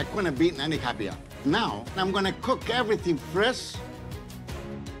 I couldn't beat any happier. Now, I'm gonna cook everything fresh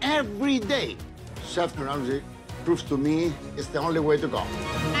every day. Chef Ramsay proves to me it's the only way to go.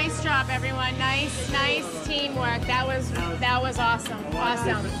 Nice job, everyone. Nice teamwork. That was awesome.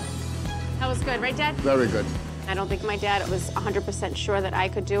 Awesome. That was good, right, Dad? Very good. I don't think my dad was 100% sure that I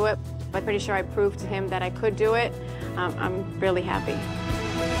could do it. I'm pretty sure I proved to him that I could do it. I'm really happy.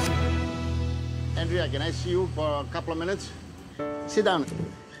 Andrea, can I see you for a couple of minutes? Sit down.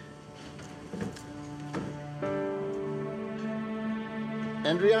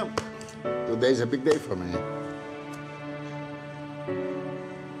 Andrea, today's a big day for me.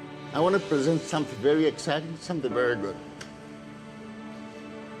 I want to present something very exciting, something very good.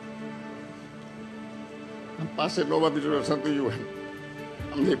 I'm passing over this result to you.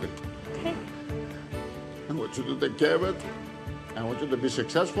 I'm leaving. Okay. I want you to take care of it. I want you to be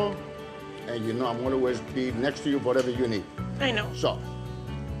successful. And you know I'm always be next to you for whatever you need. I know. So,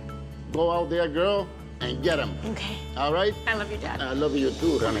 go out there, girl, and get him. Okay. All right? I love you, Dad. I love you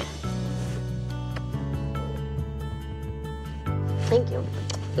too, honey. Thank you.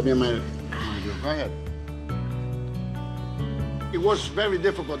 Come here, man. Go ahead. It was very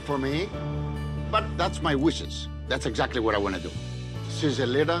difficult for me, but that's my wishes. That's exactly what I want to do. She's a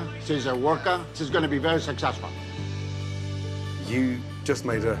leader, she's a worker, she's going to be very successful. You just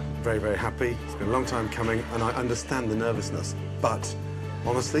made her very, very happy. It's been a long time coming, and I understand the nervousness. But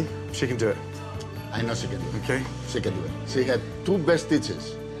honestly, she can do it. I know she can do it. Okay? She can do it. She had two best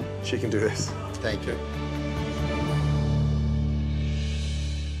teachers. She can do this. Thank you.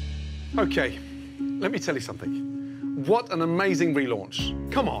 Okay, let me tell you something. What an amazing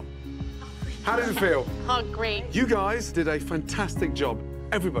relaunch. Come on. How did it feel? Oh, great. You guys did a fantastic job.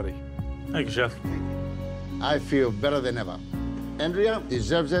 Everybody. Thank you, Chef. I feel better than ever. Andrea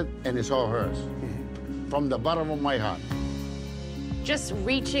deserves it, and it's all hers. From the bottom of my heart. Just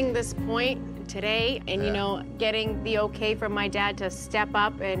reaching this point today and, you know, getting the okay from my dad to step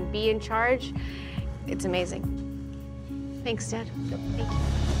up and be in charge, it's amazing. Thanks, Dad. Thank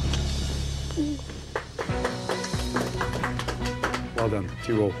you. Well done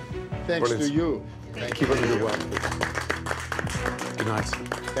to you all. Thanks Brilliant. to you. Thank Keep you. up the good work. Good night.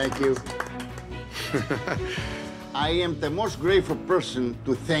 Thank you. I am the most grateful person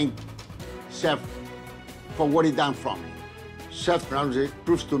to thank Chef for what he done for me. Chef Ramsay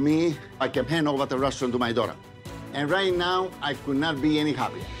proves to me I can hand over the restaurant to my daughter. And right now, I could not be any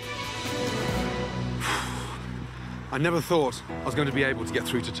happier. I never thought I was going to be able to get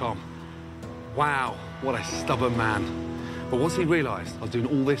through to Tom. Wow, what a stubborn man. But once he realized I was doing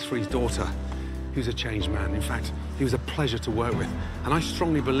all this for his daughter, he was a changed man. In fact, he was a pleasure to work with. And I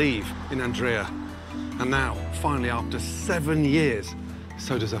strongly believe in Andrea. And now, finally, after 7 years,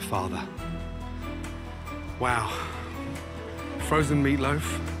 so does her father. Wow. Frozen meatloaf,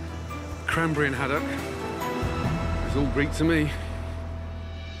 cranberry and haddock. It's all Greek to me.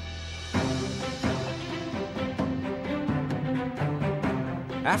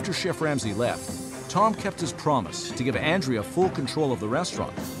 After Chef Ramsay left, Tom kept his promise to give Andrea full control of the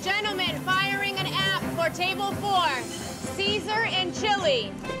restaurant. Gentlemen, firing an app for table 4. Caesar and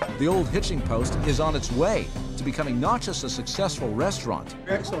chili. The Olde Hitching Post is on its way to becoming not just a successful restaurant,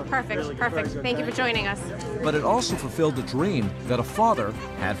 Excellent. Perfect, perfect. Thank you for joining us. but it also fulfilled the dream that a father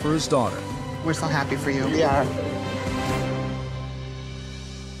had for his daughter. We're so happy for you. We are.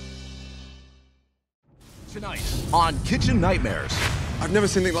 Tonight on Kitchen Nightmares. I've never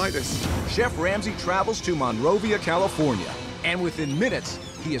seen anything like this. Chef Ramsay travels to Monrovia, California, and within minutes,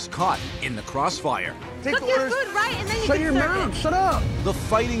 he is caught in the crossfire. Cook your food right, and then you can serve it. Shut up! The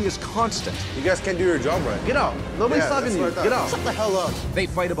fighting is constant. You guys can't do your job right. Get out. Nobody's talking to you. Get out. Shut the hell up. They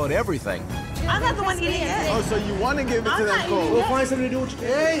fight about everything, I'm not the one eating it. Oh, so you want to give it to them folks? We'll find something to do with you.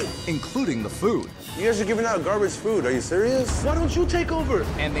 Hey! including the food. You guys are giving out garbage food. Are you serious? Why don't you take over?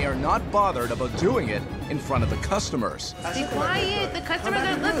 And they are not bothered about doing it in front of the customers. Be quiet. The customers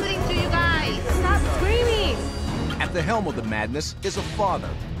are listening to you guys. Stop screaming. At the helm of the madness is a father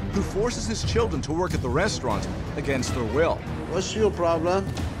who forces his children to work at the restaurant against their will. What's your problem?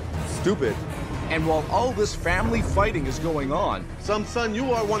 Stupid. And while all this family fighting is going on, Some son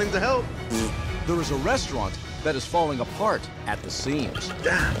you are wanting to help. there is a restaurant that is falling apart at the seams.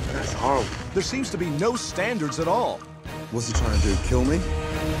 Damn, that's horrible. There seems to be no standards at all. What's he trying to do, kill me?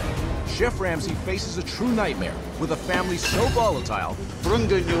 Chef Ramsay faces a true nightmare with a family so volatile in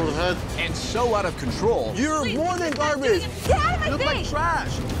your head. and so out of control, You're more than garbage. Get out of my You look like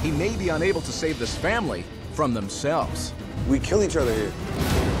trash. he may be unable to save this family from themselves. We kill each other here.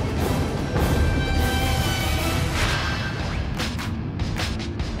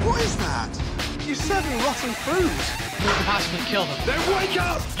 What is that? You're serving rotten food. You could possibly kill them. Then wake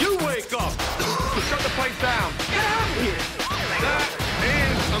up! You wake up! Shut the place down! Get out of here! That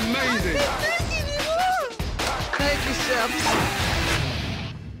is amazing! Thank you, Chef.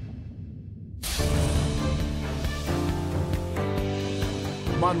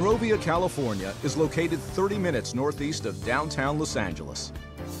 Monrovia, California is located 30 minutes northeast of downtown Los Angeles.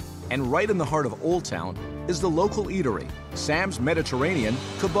 And right in the heart of Old Town is the local eatery, Sam's Mediterranean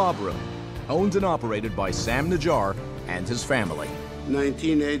Kabob Room, owned and operated by Sam Najjar and his family.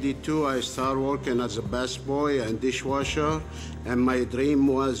 1982, I started working as a busboy and dishwasher, and my dream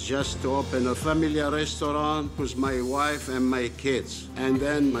was just to open a family restaurant with my wife and my kids. And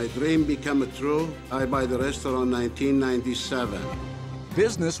then my dream became true. I buy the restaurant in 1997.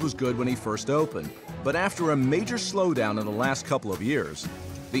 Business was good when he first opened, but after a major slowdown in the last couple of years,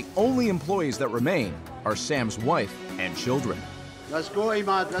 the only employees that remain are Sam's wife and children. Let's go,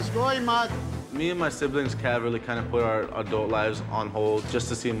 Imad. Let's go, Imad. Me and my siblings, Kat, really kind of put our adult lives on hold just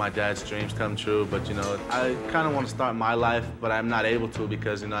to see my dad's dreams come true. But, you know, I kind of want to start my life, but I'm not able to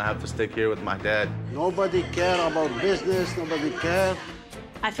because, you know, I have to stick here with my dad. Nobody care about business. Nobody care.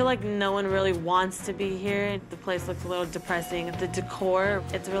 I feel like no one really wants to be here. The place looks a little depressing. The decor,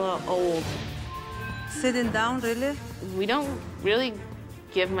 it's a little old. Sitting down, really? We don't really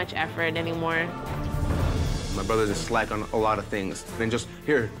give much effort anymore. My brother is slack on a lot of things. And just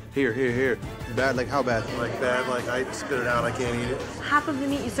here. Bad, like how bad? Like bad, like I spit it out, I can't eat it. Half of the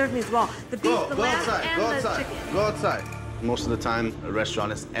meat you served me is raw. The beef, the lamb, and the chicken. Go outside. Most of the time, the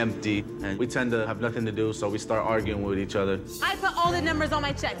restaurant is empty, and we tend to have nothing to do, so we start arguing with each other. I put all the numbers on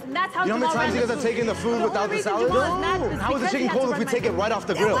my checks, and that's how You know how many times you guys are taking the food without the salad? No! How is the chicken cold if we take it right off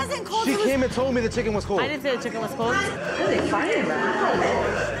the grill? It wasn't cold. She came and told me the chicken was cold. I didn't say the chicken was cold. What are they fighting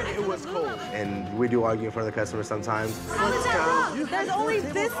about? It was cold. And we do argue in front of the customer sometimes. How is that wrong? There's only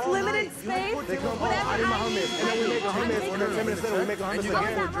this limited space. They come home, I did my hummus, and then we make a hummus, and then 10 minutes later we make a hummus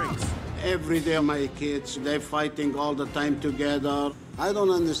again. Every day, my kids, they're fighting all the time together. I don't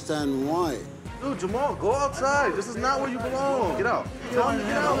understand why. Dude, Jamal, go outside. This is not where you belong. Get out. Tell him to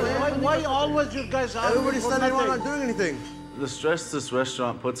get out, man. Why always you guys are Everybody's standing around not doing anything. The stress this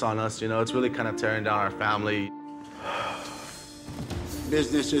restaurant puts on us, you know, it's really kind of tearing down our family.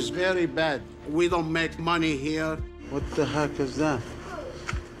 Business is very bad. We don't make money here. What the heck is that?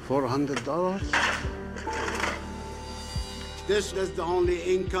 $400? This is the only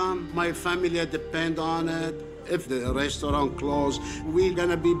income. My family depend on it. If the restaurant closes, we're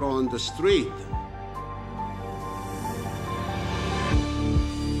gonna be on the street.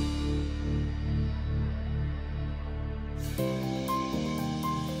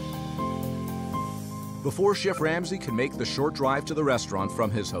 Before Chef Ramsay can make the short drive to the restaurant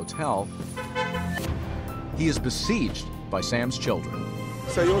from his hotel, he is besieged by Sam's children.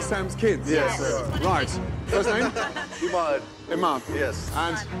 So you're Sam's kids? Yes, sir. Right. First name? Imad. Imad. Yes.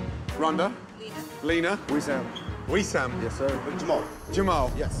 And Rhonda? Lena? Wissam. Wissam? Yes, sir. Jamal.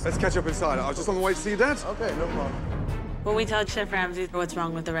 Jamal? Yes. Let's catch up inside. I was just on the way to see your dad. Okay, no problem. When we tell Chef Ramsay what's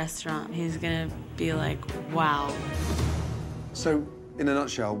wrong with the restaurant, he's gonna be like, wow. So, in a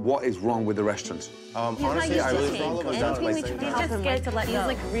nutshell, what is wrong with the restaurant? Honestly, I really feel it comes down to like He's just scared to let go. He's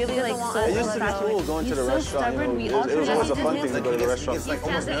like really so it used to be cool going to the restaurant. Stubborn. You know, it was always a fun thing to go to the restaurant. It's like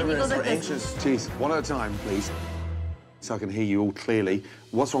almost nervous or anxious. Jeez, one at a time, please. So I can hear you all clearly.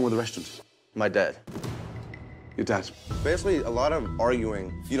 What's wrong with the restaurant? My dad. Your dad. Basically, a lot of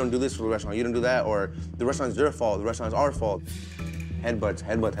arguing. You don't do this for the restaurant, you don't do that, or the restaurant's your fault, the restaurant's our fault.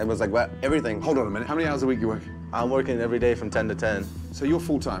 Headbutts, like what? Everything. Hold on a minute. How many hours a week you work? I'm working every day from 10 to 10. So you're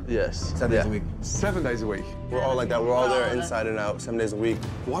full-time? Yes. 7 days a week. 7 days a week? We're all like that. We're all there inside and out, 7 days a week.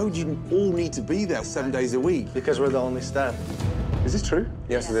 Why would you all need to be there 7 days a week? Because we're the only staff. Is this true?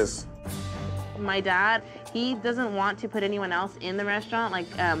 Yes, it is. My dad, he doesn't want to put anyone else in the restaurant,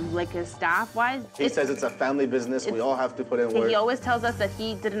 like his staff-wise. He says it's a family business. We all have to put in work. He always tells us that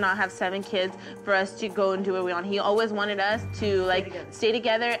he did not have 7 kids for us to go and do what we want. He always wanted us to stay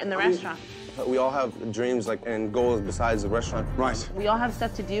together in the restaurant. We all have dreams and goals besides the restaurant. Right. We all have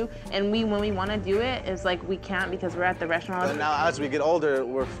stuff to do, and when we want to do it, it's like we can't because we're at the restaurant. And now as we get older,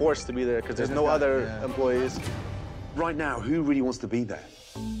 we're forced to be there because there's no other employees. Right now, who really wants to be there?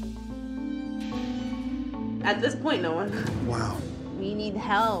 At this point, no one. Wow. We need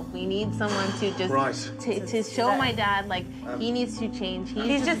help. We need someone to just to show my dad he needs to change.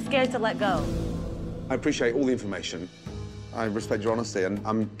 He's just scared to let go. I appreciate all the information. I respect your honesty, and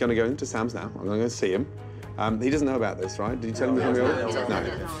I'm going to go into Sam's now. I'm going to go see him. He doesn't know about this, right? Did you tell him before we go?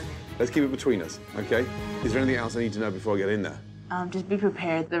 No. Let's keep it between us, okay? Is there anything else I need to know before I get in there? Just be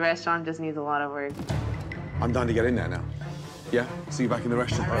prepared. The restaurant just needs a lot of work. I'm dying to get in there now. Yeah? See you back in the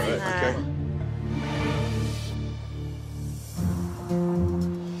restaurant. All right. Okay.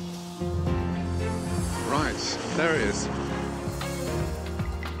 Right, there it is.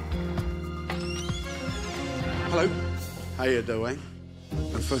 Hello. How you doing?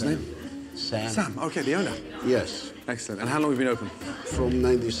 And first name? Sam. Sam, okay, the owner. Yes. Excellent. And how long have you been open? From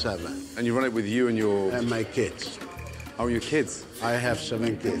 '97. And you run it with you and your... And my kids. Oh, your kids? I have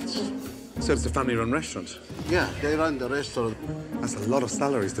 7 kids. So it's a family-run restaurant? Yeah, they run the restaurant. That's a lot of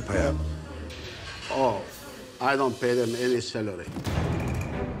salaries to pay out. Oh, I don't pay them any salary.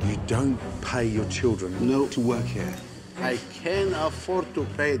 You don't pay your children to work here? I can't afford to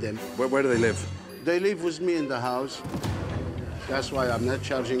pay them. Where do they live? They live with me in the house. That's why I'm not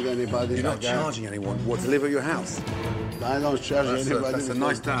charging anybody. You're not charging anyone? What, to live at your house? I don't charge anybody. That's a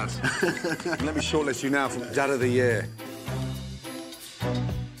nice dad. Let me shortlist you now for Dad of the Year.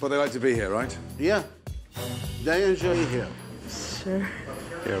 But they like to be here, right? Yeah. They enjoy here. Sure.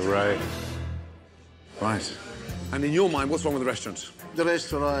 Yeah, right. Right. And in your mind, what's wrong with the restaurant? The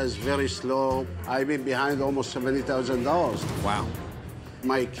restaurant is very slow. I've been behind almost $70,000. Wow.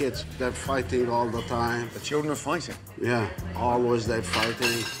 My kids, they're fighting all the time. The children are fighting? Yeah, always they're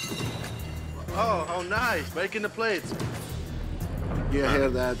fighting. Oh, how nice. Making the plates. You hear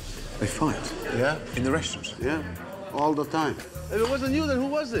that? They fight? Yeah. In the restaurants? Yeah, all the time. If it wasn't you, then who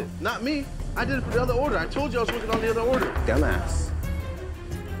was it? Not me. I did it for the other order. I told you I was working on the other order. Dumbass.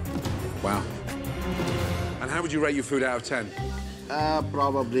 Wow. And how would you rate your food out of 10?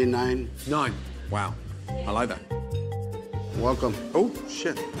 Probably 9. 9? Wow. I like that. Welcome. Oh,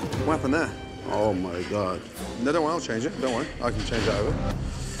 shit. What happened there? Oh, my God. No, don't worry, I'll change it. Don't worry. I can change that over.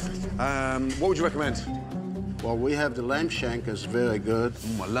 What would you recommend? Well, we have the lamb shank. It's very good.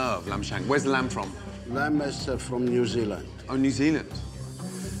 I love lamb shank. Where's the lamb from? Lamb is from New Zealand. Oh, New Zealand.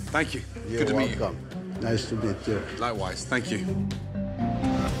 Thank you. You're Good to meet you. welcome. Nice to meet you. Likewise. Thank you.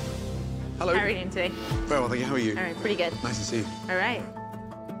 Hello. How are you doing today? Very well, thank you. How are you? All right, pretty good. Nice to see you. All right.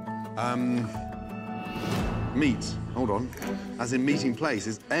 Meat. Hold on. As in meeting place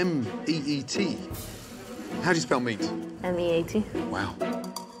is M-E-E-T. How do you spell meat? M-E-A-T. Wow. I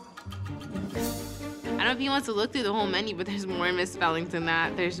don't know if he wants to look through the whole menu, but there's more misspellings than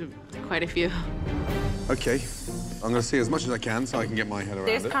that. There's quite a few. Okay. I'm going to see as much as I can so I can get my head around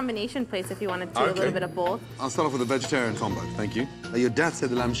There's it. combination plates if you want to do a little bit of both. I'll start off with a vegetarian combo. Thank you. Your dad said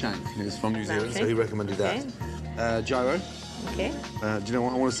the lamb shank is from New Zealand, so he recommended that. Gyro. Okay. Do you know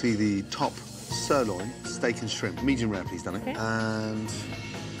what? I want to see the top sirloin, steak and shrimp. Medium rare, please, Danny. Okay. And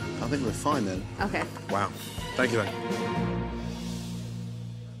I think we're fine then. Okay. Wow. Thank you, then.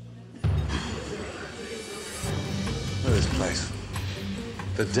 Look at this place.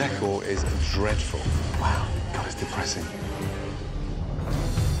 The decor is dreadful. Wow. God, it's depressing.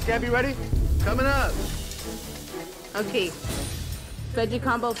 Gabby, ready? Coming up. Okay. Veggie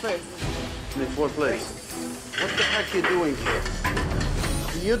combo first. Need 4 plates. What the heck are you doing here?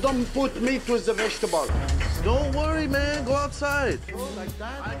 You don't put meat with the vegetable. Don't worry, man. Go outside. Oh, like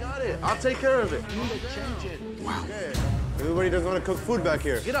that? I got it. I'll take care of it. You need to change it. Wow. Okay. Everybody doesn't want to cook food back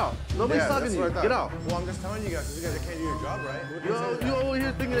here. Get out. Nobody's talking to you. Get out. Well, I'm just telling you guys, because you guys can't do your job, right? You over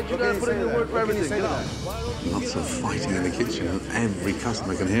here thinking that you gotta put in your work for everything. Get out. Lots of fighting in the kitchen, and every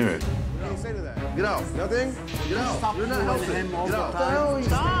customer can hear it. What do you say to that? Get out. Nothing? Get out. Stop You're not helping. him all Get the out. time.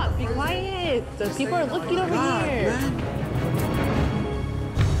 Stop. Be quiet. The people are looking over here.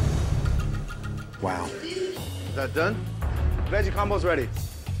 Wow. Is that done? Veggie combo's ready.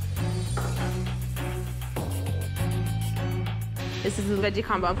 This is the veggie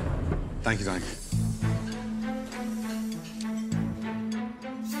combo. Thank you, Danny.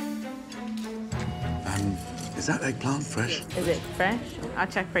 Is that eggplant fresh? Is it fresh? I'll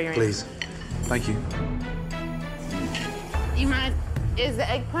check for you. Please. Thank you. You mind? Is the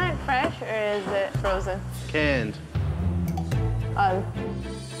eggplant fresh or is it frozen? Canned.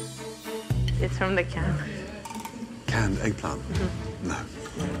 It's from the can. Canned eggplant? No.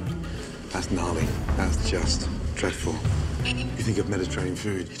 That's gnarly. That's just dreadful. You think of Mediterranean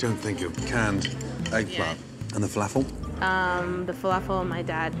food, you don't think of canned eggplant. Yeah. And the falafel? The falafel, my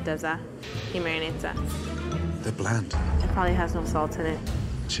dad does that. He marinates that. They're bland. It probably has no salt in it.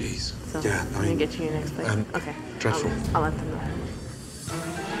 Jeez. So yeah, I'm gonna get you your next plate. Okay. Dreadful. I'll let them know.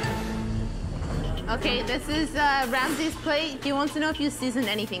 Okay, this is Ramsay's plate. He wants to know if you seasoned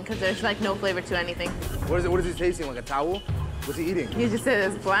anything, because there's like no flavor to anything. What is he tasting? Like a towel? What's he eating? He just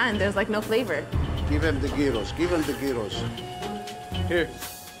said it's bland. There's like no flavor. Give him the gyros. Give him the gyros. Here.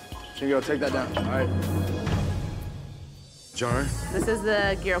 Here you go. Take that down. All right. Gyro? This is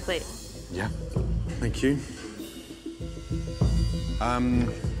the gyro plate. Yeah. Thank you.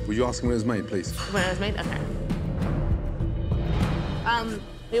 Will you ask him when it was made, please? When it was made? Okay.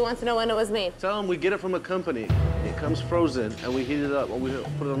 He wants to know when it was made. Tell him we get it from a company. It comes frozen, and we heat it up, or we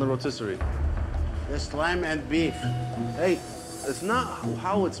put it on the rotisserie. It's lamb and beef. Hey, it's not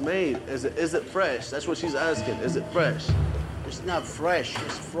how it's made. Is it fresh? That's what she's asking. Is it fresh? It's not fresh.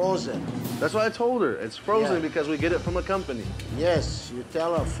 It's frozen. That's what I told her. It's frozen because we get it from a company. Yes, you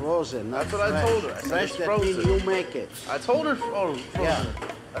tell her frozen, not That's what fresh. I told her. I said Fresh, it's that frozen. means you make it. I told her frozen. Yeah.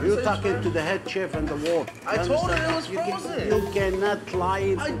 You talking to the head chef and the wall. I told her it was frozen. You cannot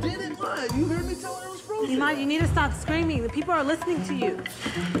lie. I didn't lie. You heard me tell her it was frozen. Iman, you need to stop screaming. The people are listening to you.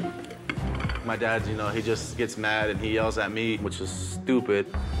 My dad, you know, he just gets mad and he yells at me, which is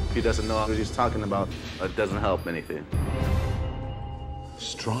stupid. If he doesn't know what he's talking about, it doesn't help anything.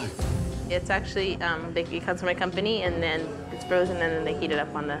 Strive. It's actually, it comes from a company, and then it's frozen, and then they heat it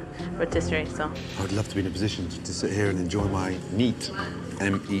up on the rotisserie, so. I would love to be in a position to sit here and enjoy my meat,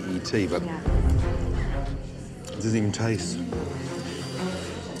 M-E-E-T, but it doesn't even taste.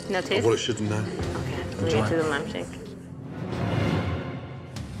 No taste? Of what it should know. Okay, let me get to the lamb shank.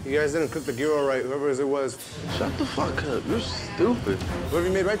 He You guys didn't cook the gyro right, whoever it was. Shut the fuck up. You're stupid. What have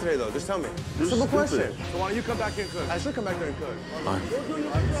you made right today, though? Just tell me. Simple question. So why don't you come back here and cook? I should come back there and cook. Fine.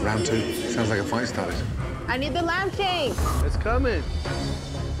 Round 2. Sounds like a fight started. I need the lamb shank. It's coming.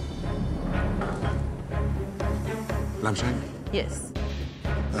 Lamb shank? Yes.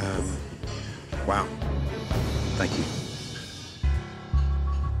 Wow. Thank you.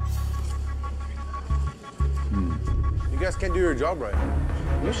 You guys can't do your job right.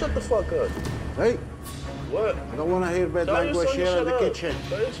 You shut the fuck up. Hey, What? I don't want to hear bad Tell your language son to here in shut the up. kitchen.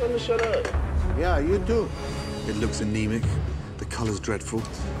 Tell your son to shut up. Yeah, you too. It looks anemic, the color's dreadful,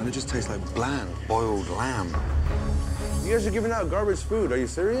 and it just tastes like bland, boiled lamb. You guys are giving out garbage food. Are you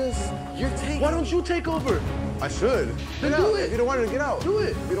serious? You're taking... Why don't you take over? I should. Then Get do out. it. If you don't want her to get out. Do it.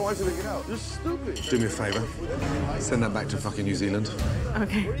 If you don't want her to get out. You're stupid. Do me a favor. Send that back to fucking New Zealand.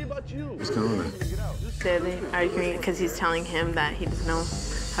 Okay. What about you? What's going on there? They're arguing because he's telling him that he doesn't know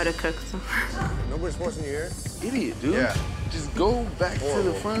how to cook. So. Nobody's forcing you here? Idiot, dude. Yeah. Just go back to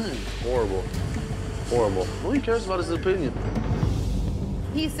the front. Horrible. Horrible. All he cares about is his opinion.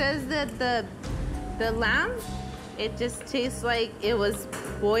 He says that the lamb, it just tastes like it was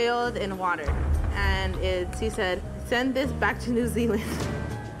boiled in water. And he said, send this back to New Zealand.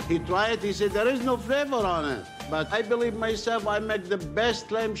 He tried, he said, there is no flavor on it. But I believe myself, I make the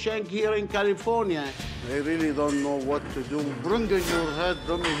best lamb shank here in California. I really don't know what to do. Bring in your head,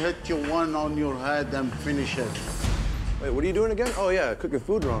 let me hit you one on your head and finish it. Wait, what are you doing again? Oh, yeah, cooking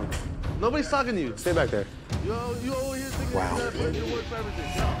food wrong. Nobody's talking to you. Stay back there. You over here thinking Wow. that your word for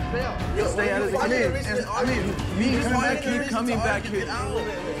everything. Stay out. Stay out of the me keep coming back here.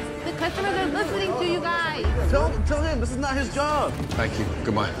 The customers are listening to you guys. Tell him this is not his job. Thank you.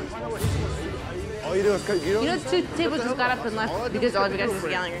 Goodbye. All you do is cook. You know, 2 tables just got up and left because all of you guys were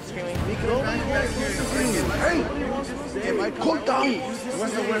yelling and screaming. Hey! Cook down!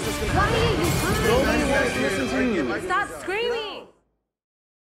 Stop screaming.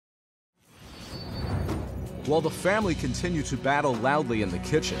 While the family continued to battle loudly in the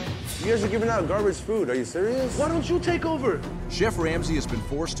kitchen, You guys are giving out garbage food. Are you serious? Why don't you take over? Chef Ramsay has been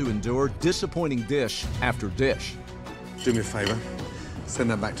forced to endure disappointing dish after dish. Do me a favor. Send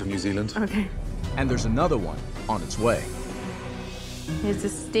that back to New Zealand. Okay. And there's another one on its way. Here's the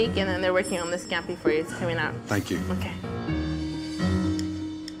steak, and then they're working on the scampi for you. It's coming out. Thank you. Okay.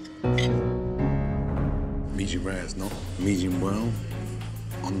 Medium rare is not medium well.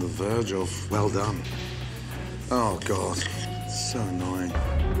 On the verge of well done. Oh, God. So annoying.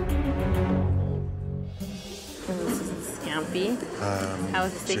 And this is the scampi. How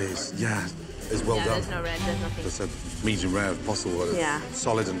was the steak? Jeez. Yeah, it's well done. There's no red, there's nothing. Just said medium rare if possible. Yeah.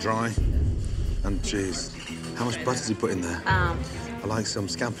 Solid and dry. And jeez, how much butter does he put in there? I like some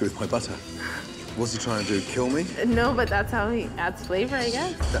scampi with my butter. What's he trying to do, kill me? No, but that's how he adds flavor, I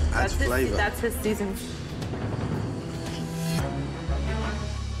guess. That adds flavor? That's his season.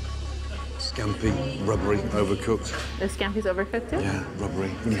 Scampi, rubbery, overcooked. The scampi's overcooked too? Yeah, rubbery,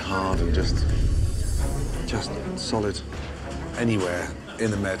 really hard and just solid. Anywhere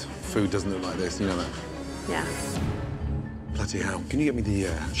in the Med, food doesn't look like this, you know that? Yeah. Bloody hell. Can you get me the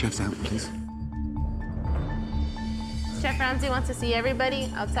chef's out, please? Chef Ramsay wants to see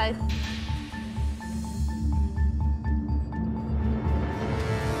everybody outside.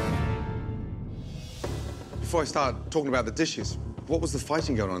 Before I start talking about the dishes, what was the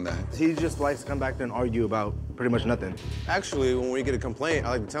fighting going on there? He just likes to come back there and argue about pretty much nothing. Actually, when we get a complaint, I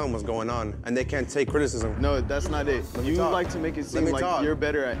like to tell them what's going on, and they can't take criticism. No, that's not it. You like to make it seem like you're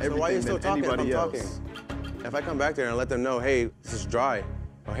better at everything so why are you still than talking anybody if I'm else. Talking? If I come back there and let them know, hey, this is dry,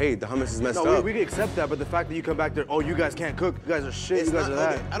 or hey, the hummus is messed No, up. we can accept that, but the fact that you come back there, oh, you guys can't cook, you guys are shit, you guys are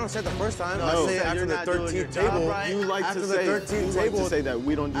that. Okay, I don't say it the first time. No, I say it after the 13th table. You like after to the say, 13th table. to say that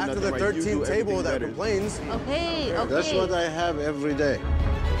we don't do after nothing the right. 13th table that better. complains. Okay, okay. That's what I have every day.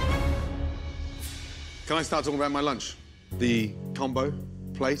 Can I start talking about my lunch? The combo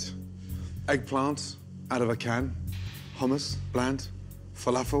plate, eggplant out of a can, hummus, bland,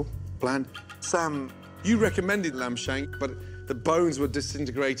 falafel, bland. Sam, you recommended lamb shank, but the bones were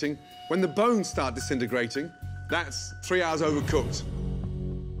disintegrating. When the bones start disintegrating, that's 3 hours overcooked.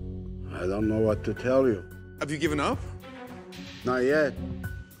 I don't know what to tell you. Have you given up? Not yet.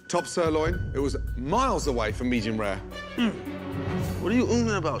 Top sirloin, it was miles away from medium rare. What are you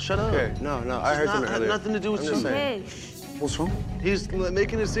ooming about? Shut up. Okay, no, I heard something earlier. Had nothing to do with I'm you. just saying. What's wrong? He's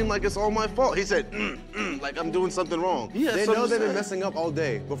making it seem like it's all my fault. He said, like I'm doing something wrong. Yeah, They know they've been messing up all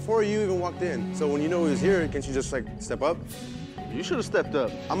day, before you even walked in. So when you know he was here, can't you just, like, step up? You should have stepped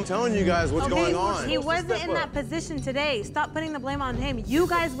up. I'm telling you guys what's going on. He wasn't in that position today. Stop putting the blame on him. You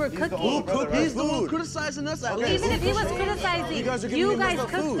guys were cooking. He's the one criticizing us. Okay, Even if he was criticizing, you guys are giving me messed up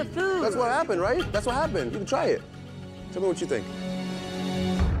cooked the food. That's what happened, right? That's what happened. You can try it. Tell me what you think.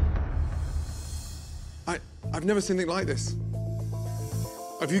 I've never seen anything like this.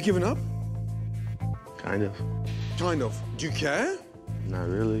 Have you given up? Kind of. Kind of. Do you care? Not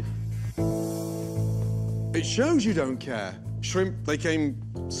really. It shows you don't care. Shrimp, they came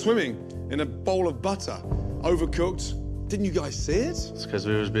swimming in a bowl of butter, overcooked. Didn't you guys see it? It's because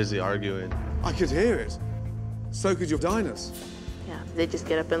we were busy arguing. I could hear it. So could your diners. Yeah, they just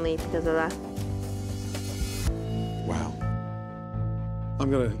get up and leave because of that. Wow. I'm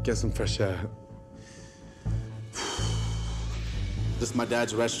gonna get some fresh air. This is my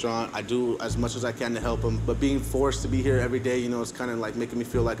dad's restaurant. I do as much as I can to help him, but being forced to be here every day, you know, it's kind of like making me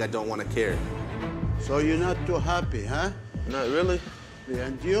feel like I don't want to care. So you're not too happy, huh? Not really.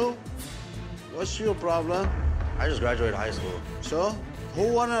 And you? What's your problem? I just graduated high school. So,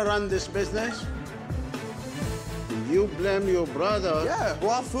 who wanna run this business? You blame your brother. Yeah,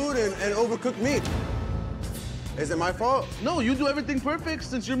 raw food and overcooked meat. Is it my fault? No, you do everything perfect.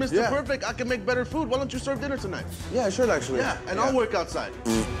 Since you're Mr. Perfect, I can make better food. Why don't you serve dinner tonight? Yeah, I should actually. Yeah, and I'll work outside.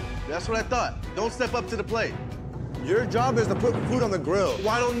 That's what I thought. Don't step up to the plate. Your job is to put food on the grill.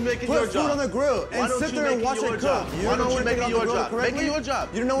 Why don't you make it your job? Put food on the grill and sit there and watch it cook. Why don't you make it your job? Make it your job.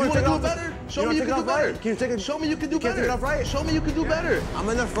 You don't know what to do better? Show me you can do better. Can you take it? Show me you can do better. better. Take it off right? Show me you can do better. I'm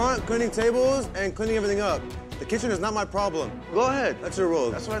in the front cleaning tables and cleaning everything up. The kitchen is not my problem. Go ahead. That's your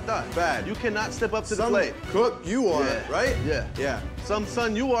rule. That's what I thought. Bad. You cannot step up to the plate. Cook, you are, right? Yeah. Yeah. Some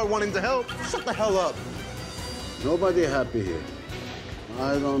son you are wanting to help. Shut the hell up. Nobody happy here.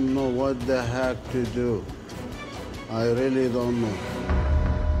 I don't know what the heck to do. I really don't know.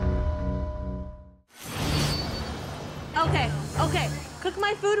 Okay. Cook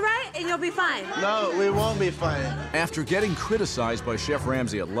my food right and you'll be fine. No, we won't be fine. After getting criticized by Chef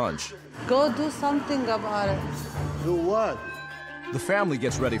Ramsay at lunch, Go do something about it. Do what? the family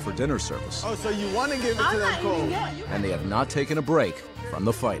gets ready for dinner service. Oh, so you want to give it to them cold. And they have not taken a break from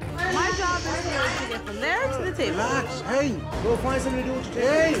the fighting. My job is here to get from there to the table. Relax. Hey, go find something to do with your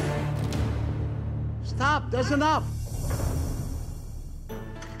table. Hey! Stop. That's enough.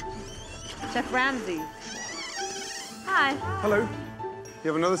 Chef Ramsay. Hi. Hello. You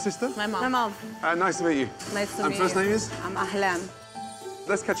have another sister? My mom. Nice to meet you. Nice to meet you. And first name is? I'm Ahlan.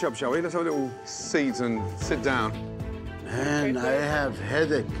 Let's catch up, shall we? Let's have a little seat and sit down. Man, I have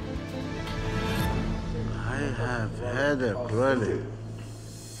headache. I have headache, really.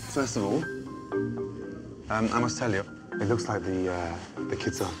 First of all, I must tell you, it looks like the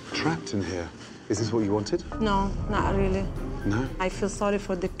kids are trapped in here. Is this what you wanted? No, not really. No? I feel sorry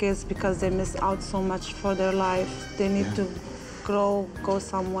for the kids because they miss out so much for their life. They need to grow, go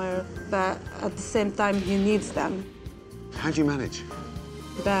somewhere, but at the same time, he needs them. How do you manage?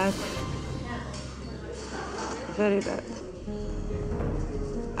 Bad. Very bad.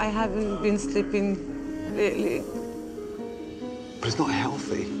 I haven't been sleeping lately. But it's not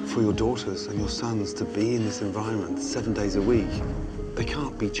healthy for your daughters and your sons to be in this environment 7 days a week. They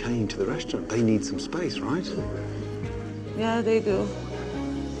can't be chained to the restaurant. They need some space, right? Yeah, they do.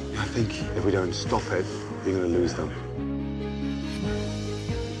 I think if we don't stop it, you're going to lose them.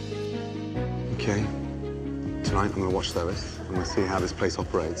 Okay. Tonight, I'm going to watch service. I'm going to see how this place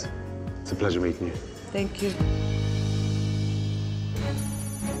operates. It's a pleasure meeting you. Thank you.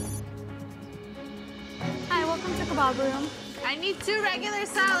 Hi, welcome to Kabob room. I need 2 regular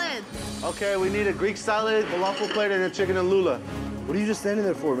salads. Okay, we need a Greek salad, falafel plate, and a chicken and lula. What are you just standing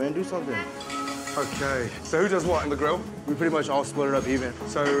there for, man? Do something. Okay. So who does what on the grill? We pretty much all split it up even.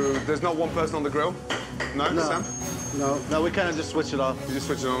 So there's not one person on the grill? No, Sam? No, we kind of just switch it off. You just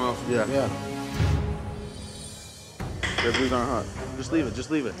switch it on and off? Yeah. Yeah. Ribs aren't hot. Just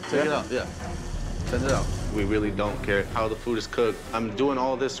leave it. Take it out, yeah. Send it out. We really don't care how the food is cooked. I'm doing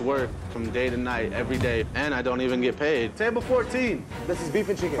all this work from day to night, every day, and I don't even get paid. Table 14. This is beef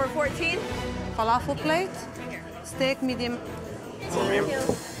and chicken. For 14? Falafel plate, steak medium. Medium.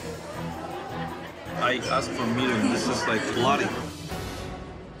 I asked for medium. This is like bloody.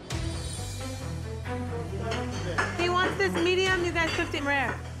 He wants this medium, you guys cooked it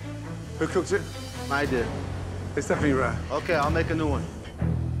rare. Who cooked it? I did. It's definitely rare. Okay, I'll make a new one.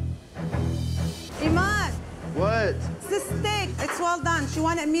 Iman, What? it's the steak. It's well done. She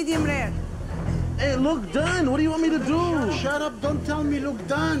wanted medium rare. Hey, look done. What do you want me to do? Shut up. Don't tell me look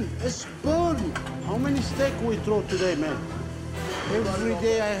done. It's burned. How many steak we throw today, man? Every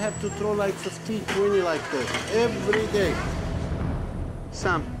day I have to throw like 15, 20 like this. Every day.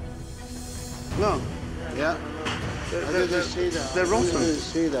 Sam. No. Yeah. I didn't see that. They're rotten. I didn't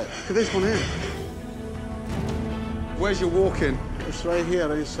see that. Look at this one here. Where's your walk-in? It's right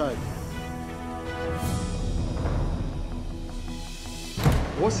here inside.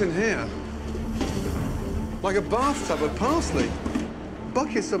 What's in here? Like a bathtub of parsley.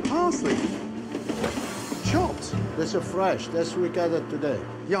 Buckets of parsley. Chopped. That's a fresh. That's we got it today.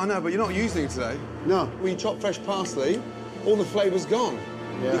 Yeah, I know, but you're not using it today. No. When you chop fresh parsley, all the flavour's gone.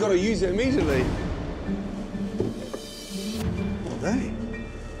 Yeah. You've got to use it immediately. What are they?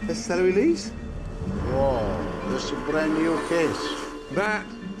 They're celery leaves? Whoa, this is a brand new case. That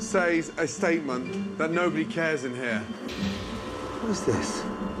says a statement that nobody cares in here. What is this?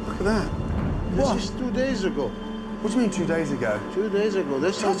 Look at that. This is 2 days ago. What do you mean 2 days ago? 2 days ago.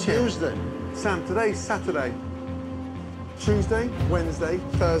 This is Tuesday. Sam, today's Saturday. Tuesday, Wednesday,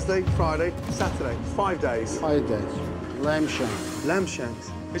 Thursday, Friday, Saturday. 5 days. 5 days. Lamb shank. Lamb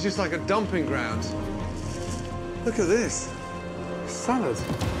shanks. It's just like a dumping ground. Look at this. Salad.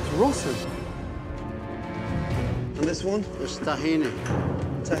 It's rotten. And this one? It's tahini.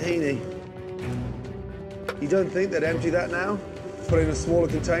 Tahini. You don't think they'd empty that now? Put it in a smaller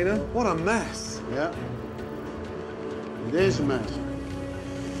container? What a mess. Yeah. It is a mess.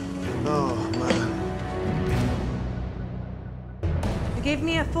 Oh, man. He gave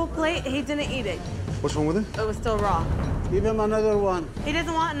me a full plate, he didn't eat it. What's wrong with it? It was still raw. Give him another one. He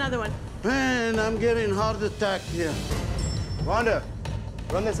doesn't want another one. Man, I'm getting heart attack here. Rhonda,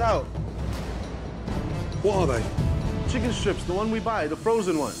 run this out. What are they? Chicken strips, the one we buy, the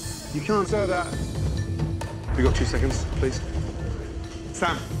frozen one. You can't serve that. We got 2 seconds, please.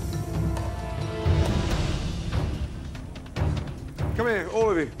 Sam. Come here, all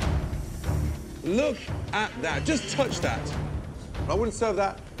of you. Look at that. Just touch that. I wouldn't serve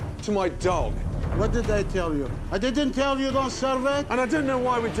that to my dog. What did I tell you? I didn't tell you don't serve it. And I don't know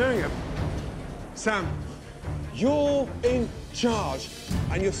why we're doing it. Sam, you're in charge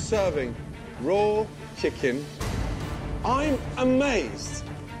and you're serving raw chicken. I'm amazed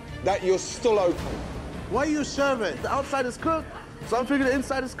that you're still open. Why you serve it? The outside is cooked, so I'm figuring the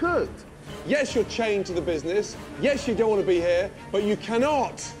inside is cooked. Yes, you're chained to the business. Yes, you don't want to be here, but you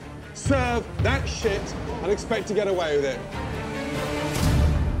cannot serve that shit and expect to get away with it.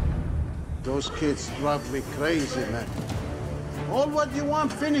 Those kids drive me crazy, man. All what you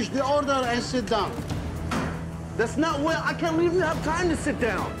want, finish the order and sit down. That's not what, I can't even have time to sit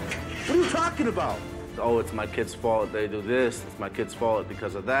down. What are you talking about? Oh, it's my kid's fault they do this. It's my kid's fault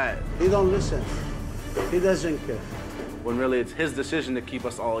because of that. He don't listen. He doesn't care. When really it's his decision to keep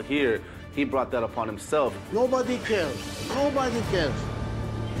us all here. He brought that upon himself. Nobody cares. Nobody cares.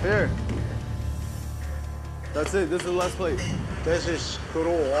 Here. That's it. This is the last plate. This is screw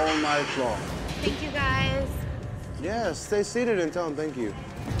all night long. Thank you, guys. Yeah, stay seated and tell him thank you.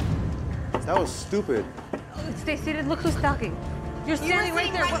 That was stupid. Stay seated. Look who's talking. You're standing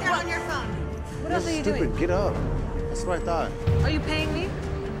right there. Right there on your phone. What else are you Stupid. doing? Get up. That's what I thought. Are you paying me?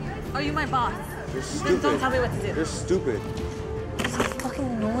 Are you my boss? You're Then stupid. don't tell me what to do. You're stupid. It's so fucking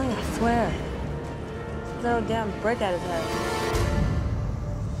annoying, I swear. Little damn brick at his head.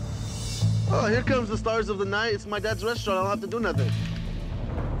 Oh, here comes the stars of the night. It's my dad's restaurant. I don't have to do nothing.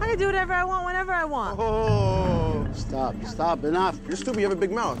 I can do whatever I want, whenever I want. Oh. Stop. Stop. Enough. You're stupid. You have a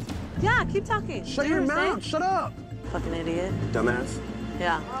big mouth. Yeah, keep talking. Shut You your were saying? mouth. Shut up. Fucking idiot. Dumbass.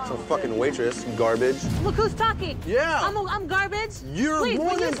 Yeah. Some fucking waitress. Garbage. Look who's talking. Yeah. I'm garbage. You're Please, more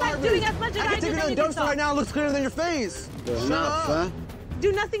will you than stop garbage. doing as much as I I can do, take it then to you the can dumpster talk. right now. It looks clearer than your face. Enough, huh?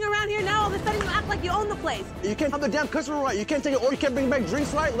 Do nothing around here now. All of a sudden, you act like you own the place. You can't have the damn customer right. You can't take it, or you can't bring back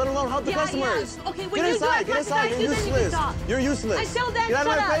drinks right, let alone help the customers. Yeah. Okay, when Get you inside. do Get as much inside. as I You're do, then you can useless. talk. You're useless. Until then, Get out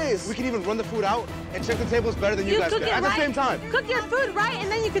of shut my up. face. We can even run the food out and check the tables better than you guys cook can it at right. the same time. Cook your food right,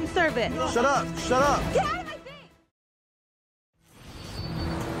 and then you can serve it. Shut up. Shut up. Get out of my face.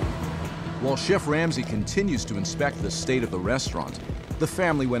 While Chef Ramsay continues to inspect the state of the restaurant, the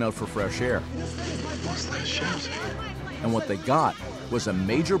family went out for fresh air. And what they got was a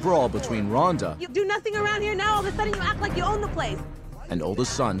major brawl between Rhonda You do nothing around here now. All of a sudden, you act like you own the place. and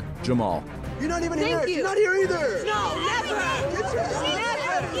oldest son, Jamal. You're not even Thank here. you. You're not here either. No, never. Never.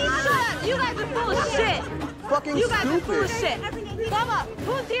 Shut up. You guys are full of shit. Fucking You guys are stupid. full of shit. Mama,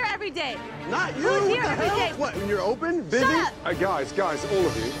 who's here every day? Not you. Who's What here the every hell? day? What, when you're open? Busy? Shut up. Guys, all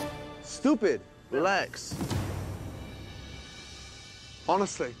of you. Stupid. Relax.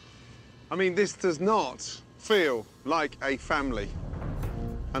 Honestly, I mean, this does not feel like a family.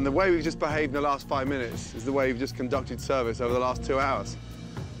 And the way we've just behaved in the last 5 minutes is the way we've just conducted service over the last 2 hours.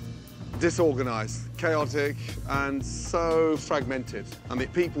 Disorganized, chaotic, and so fragmented. And the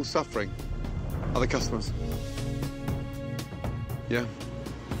people suffering are the customers. Yeah?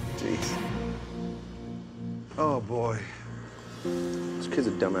 Jeez. Oh, boy. This kid's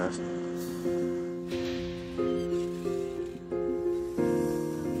a dumbass.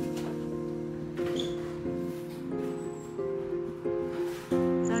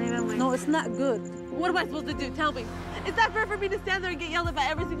 No, it's not good. What am I supposed to do? Tell me. It's not fair for me to stand there and get yelled at by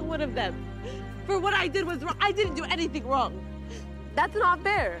every single one of them. For what I did was wrong. I didn't do anything wrong. That's not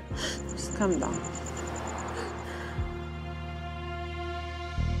fair. Just calm down.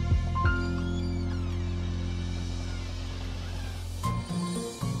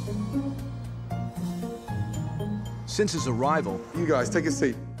 Since his arrival, you guys, take a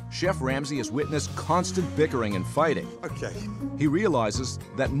seat. Chef Ramsay has witnessed constant bickering and fighting. Okay. He realizes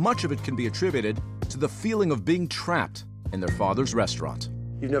that much of it can be attributed to the feeling of being trapped in their father's restaurant.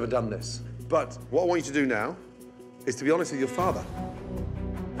 You've never done this. But what I want you to do now is to be honest with your father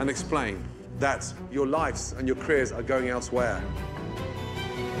and explain that your lives and your careers are going elsewhere.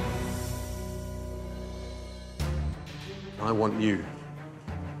 I want you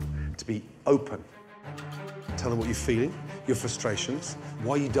to be open. Tell them what you're feeling, your frustrations,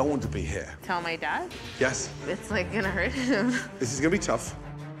 why you don't want to be here. Tell my dad? Yes? It's like gonna hurt him. This is gonna be tough,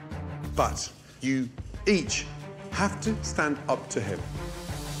 but you each have to stand up to him.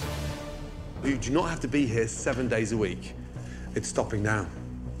 You do not have to be here 7 days a week. It's stopping now.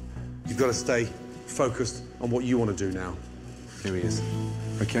 You've got to stay focused on what you want to do now. Here he is,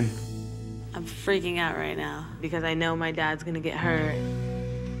 okay? I'm freaking out right now because I know my dad's gonna get hurt.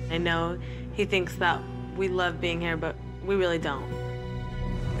 I know he thinks that we love being here, but we really don't.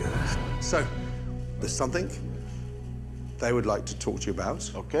 So, there's something they would like to talk to you about.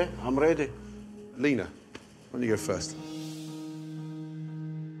 Okay, I'm ready. Lena, why don't you go first?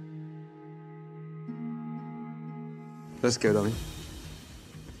 Let's go, darling.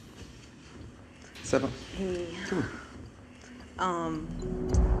 Step up. Hey. Come on.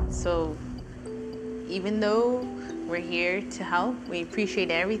 So even though we're here to help, we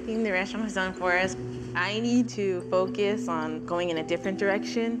appreciate everything the restaurant has done for us. I need to focus on going in a different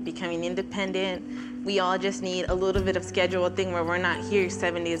direction, becoming independent. We all just need a little bit of scheduled thing where we're not here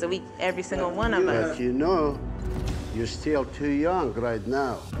 7 days a week, every single one of us. But you know, you're still too young right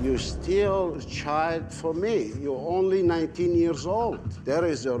now. You're still a child for me. You're only 19 years old. There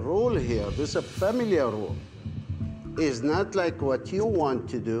is a rule here. This is a family rule. It's not like what you want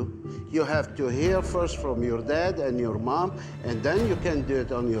to do. You have to hear first from your dad and your mom, and then you can do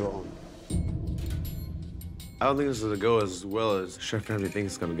it on your own. I don't think this is gonna go as well as Chef Ramsay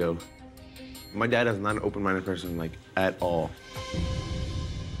thinks it's gonna go. My dad is not an open-minded person, like, at all.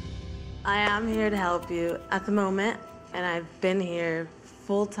 I am here to help you at the moment, and I've been here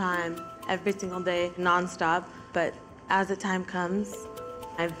full-time, every single day, nonstop. But as the time comes,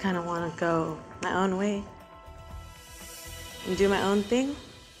 I kind of want to go my own way and do my own thing.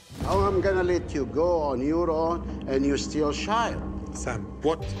 How I'm gonna let you go on your own and you're still shy? Sam,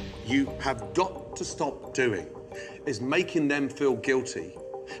 what you have got to stop doing is making them feel guilty.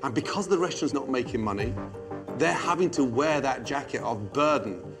 And because the restaurant's not making money, they're having to wear that jacket of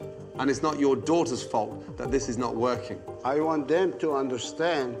burden. And it's not your daughter's fault that this is not working. I want them to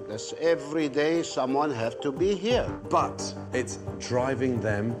understand that every day someone has to be here. But it's driving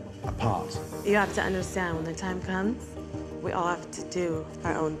them apart. You have to understand when the time comes, we all have to do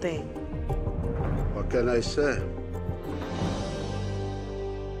our own thing. What can I say?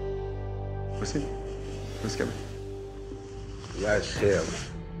 Listen, let's go. Yes, him.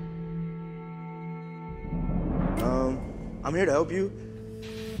 I'm here to help you,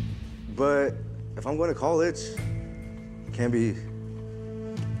 but if I'm going to college, it can't be.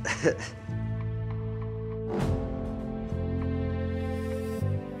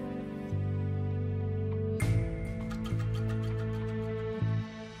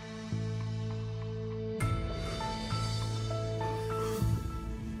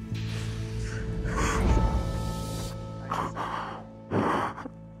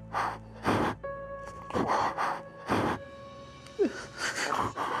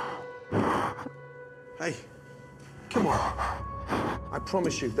 Hey, come on. I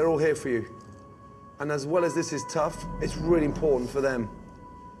promise you, they're all here for you. And as well as this is tough, it's really important for them.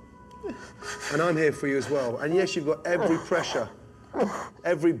 And I'm here for you as well. And yes, you've got every pressure,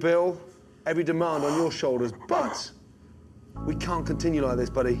 every bill, every demand on your shoulders, but we can't continue like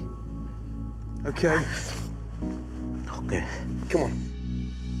this, buddy. Okay? Okay. Come on.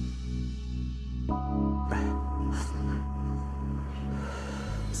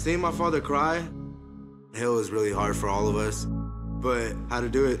 Seeing my father cry, it was really hard for all of us. But how to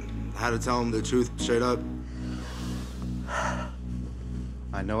do it, how to tell him the truth straight up.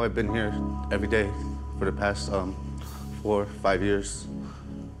 I know I've been here every day for the past 4 or 5 years.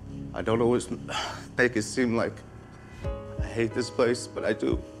 I don't always make it seem like I hate this place, but I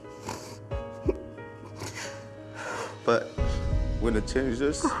do. But we're gonna change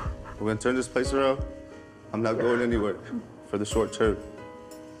this. We're gonna turn this place around. I'm not going anywhere for the short term.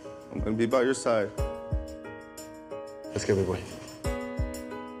 I'm gonna be by your side. Let's go, big boy.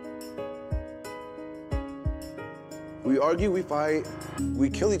 We argue, we fight, we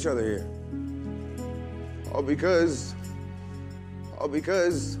kill each other here. All because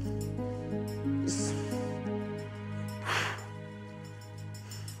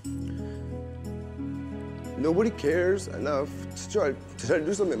nobody cares enough to try to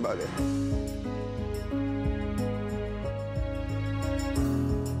do something about it.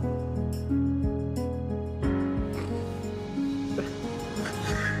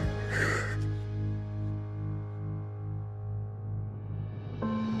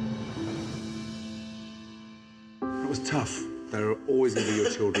 It was tough. They're always going to be your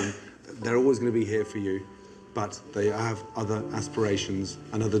children. They're always going to be here for you. But they have other aspirations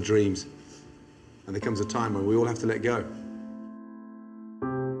and other dreams. And there comes a time when we all have to let go.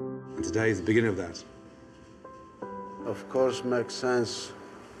 And today is the beginning of that. Of course, makes sense.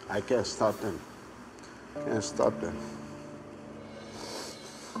 I can't stop them. Can't stop them.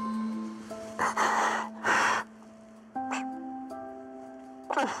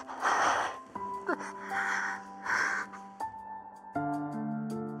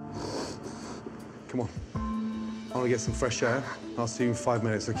 Come on. I want to get some fresh air. I'll see you in 5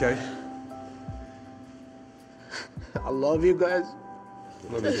 minutes, okay? I love you guys.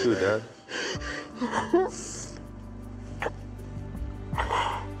 Love you too, Dad.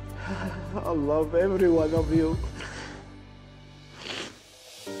 I love every one of you.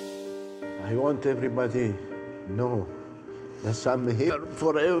 I want everybody to know that I'm here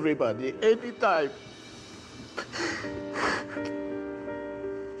for everybody, anytime.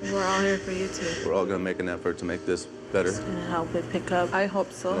 We're all here for you, too. We're all gonna make an effort to make this better. It's gonna help it pick up. I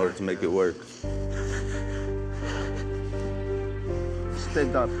hope so. In order to make it work.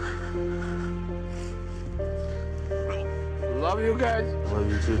 Stand up. Love you guys. Love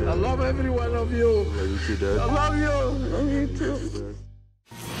you too, Dad. I love every one of you. Love you too, Dad. I love you. Love you too.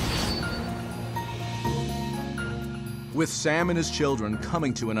 With Sam and his children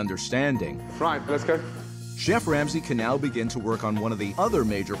coming to an understanding, Right, let's go. Chef Ramsay can now begin to work on one of the other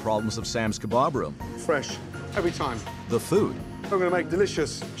major problems of Sam's Kabob room, Fresh, every time. the food. We're going to make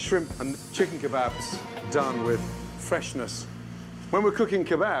delicious shrimp and chicken kebabs done with freshness. When we're cooking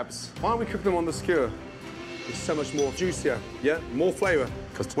kebabs, why don't we cook them on the skewer? It's so much more juicier, yeah? More flavour.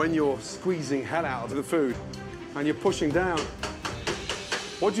 Because when you're squeezing hell out of the food and you're pushing down,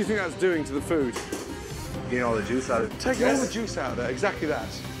 what do you think that's doing to the food? Getting all the juice out of it. Taking all the juice out of there, exactly that.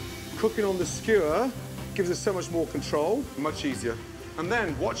 Cooking on the skewer gives us so much more control, much easier. And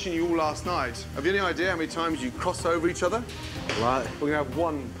then, watching you all last night, have you any idea how many times you cross over each other? A lot. We're gonna have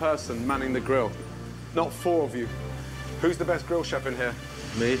one person manning the grill, not 4 of you. Who's the best grill chef in here?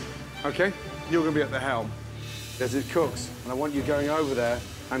 Me. Okay, you're gonna be at the helm as it cooks, and I want you going over there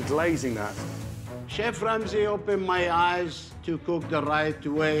and glazing that. Chef Ramsay opened my eyes to cook the right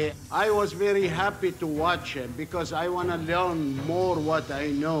way. I was very happy to watch him because I want to learn more what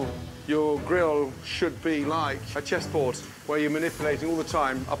I know. Your grill should be like a chessboard where you're manipulating all the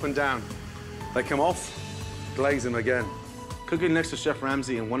time, up and down. They come off, glaze them again. Cooking next to Chef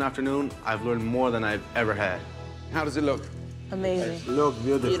Ramsay in one afternoon, I've learned more than I've ever had. How does it look? Amazing. Look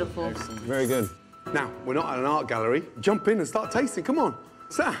beautiful. Beautiful. Very good. Now, we're not at an art gallery. Jump in and start tasting. Come on.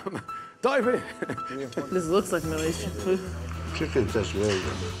 Sam, dive in. This looks like Middle Eastern food. Chicken tastes very good.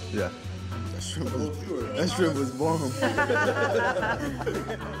 Yeah. That shrimp was bomb.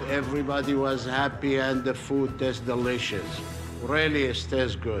 Everybody was happy and the food tastes delicious. Really, it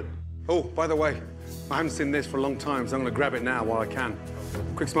tastes good. Oh, by the way, I haven't seen this for a long time, so I'm going to grab it now while I can.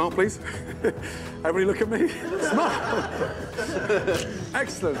 Quick smile, please. Everybody look at me. Smile.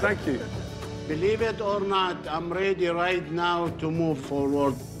 Excellent, thank you. Believe it or not, I'm ready right now to move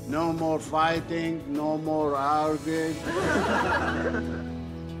forward. No more fighting, no more arguing.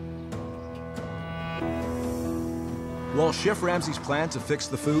 While Chef Ramsay's plan to fix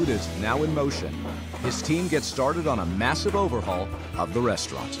the food is now in motion, his team gets started on a massive overhaul of the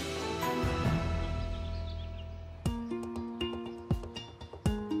restaurant.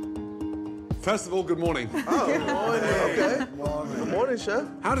 First of all, good morning. Oh, good morning. Okay. Good morning, Chef.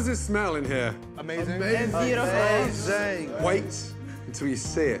 How does it smell in here? Amazing. It's beautiful. Amazing. Wait until you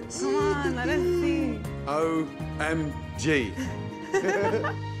see it. Come on, let us see. OMG.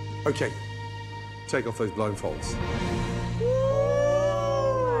 Okay, take off those blindfolds.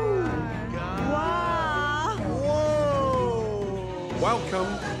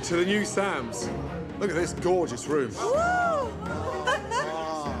 Welcome to the new Sam's. Look at this gorgeous room. Oh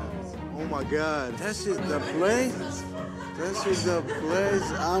my God, this is the place. This is the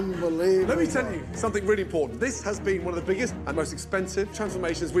place, unbelievable. Let me tell you something really important. This has been one of the biggest and most expensive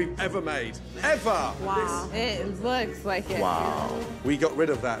transformations we've ever made. Ever! Wow. It looks like it. Wow. We got rid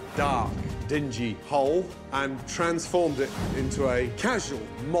of that dark, dingy hole and transformed it into a casual,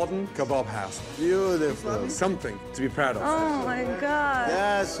 modern kebab house. Beautiful. Something to be proud of. Oh my God.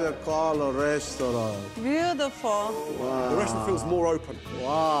 That's a color restaurant. Beautiful. Wow. The restaurant feels more open.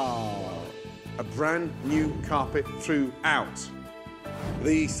 Wow. A brand new carpet throughout.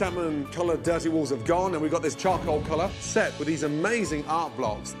 The salmon-coloured dirty walls have gone, and we've got this charcoal colour set with these amazing art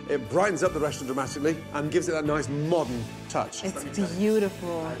blocks. It brightens up the restaurant dramatically and gives it that nice modern touch. It's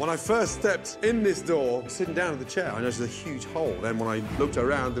beautiful. When I first stepped in this door, sitting down in the chair, I noticed a huge hole. Then when I looked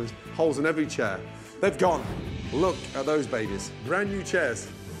around, there was holes in every chair. They've gone. Look at those babies. Brand new chairs.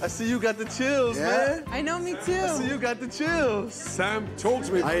 I see you got the chills, man. I know, me too. I see you got the chills. Sam, talk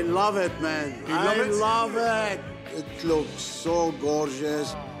to me. I love it, man. I love it. It looks so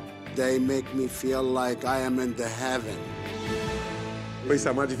gorgeous. They make me feel like I am in the heaven. Please,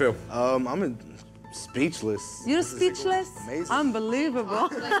 Sam, how do you feel? I'm speechless. You're speechless? Amazing. Unbelievable.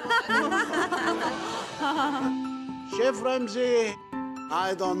 Chef Ramsay,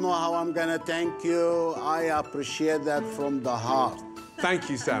 I don't know how I'm gonna thank you. I appreciate that from the heart. Thank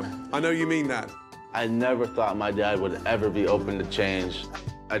you, Sam. I know you mean that. I never thought my dad would ever be open to change.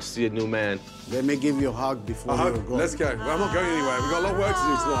 I'd see a new man. Let me give you a hug before you go. Let's go. Well, I'm not going anywhere. We've got a lot of work to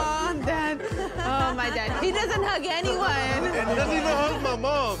do tonight. Oh, Dad. Oh, my dad. He doesn't hug anyone. And he doesn't even hug my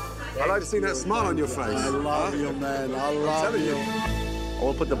mom. I like to see that smile on your face. I love you, man. I love you. I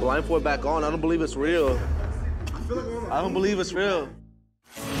want to put the blindfold back on. I don't believe it's real. I don't believe it's real.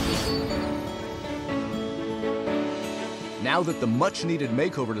 Now that the much-needed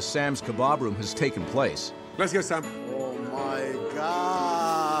makeover to Sam's Kebab Room has taken place, let's go, Sam. Oh, my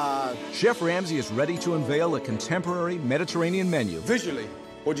God. Chef Ramsay is ready to unveil a contemporary Mediterranean menu. Visually,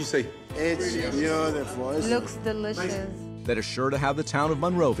 what do you see? It's beautiful. It looks delicious. That is sure to have the town of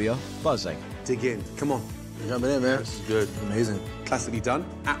Monrovia buzzing. Dig in. Come on. Jump in, man. This is good. Amazing. Classically done.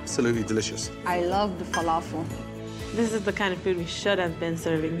 Absolutely delicious. I love the falafel. This is the kind of food we should have been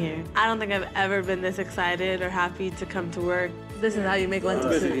serving here. I don't think I've ever been this excited or happy to come to work. This is how you make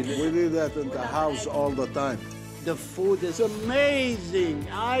lentil soup. We do that in the house all the time. The food is amazing.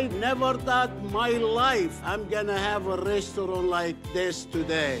 I never thought in my life I'm gonna have a restaurant like this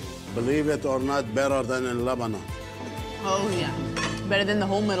today. Believe it or not, better than in Lebanon. Oh, yeah. Better than the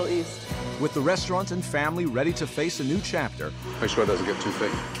whole Middle East. With the restaurant and family ready to face a new chapter, make sure it doesn't get too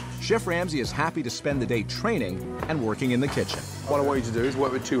thick. Chef Ramsay is happy to spend the day training and working in the kitchen. What I want you to do is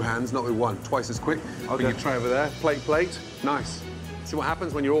work with two hands, not with one. Twice as quick. Bring your tray over there. Plate. Nice. See what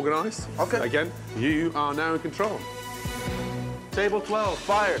happens when you're organized? Okay. Again, you are now in control. Table 12,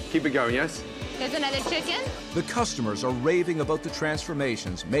 fire. Keep it going, yes? Here's another chicken. The customers are raving about the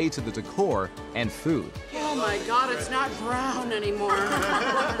transformations made to the decor and food. Oh my God, it's not brown anymore.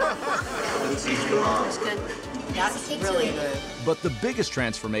 This is good. That's really good. But the biggest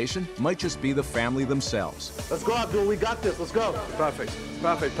transformation might just be the family themselves. Let's go, Abdul. We got this. Let's go. Perfect.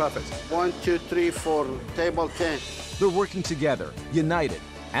 1, 2, 3, 4, table 10. They're working together, united,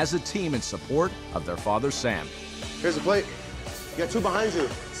 as a team in support of their father, Sam. Here's the plate. You got two behind you.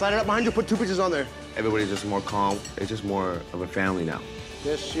 Slide it up behind you, put two pictures on there. Everybody's just more calm. It's just more of a family now.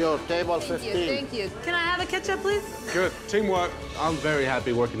 This is your table 15. Thank you. Can I have a ketchup, please? Good. Teamwork. I'm very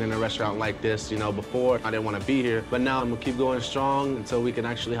happy working in a restaurant like this. You know, before I didn't want to be here, but now I'm gonna keep going strong until we can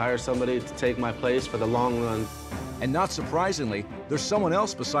actually hire somebody to take my place for the long run. And not surprisingly, there's someone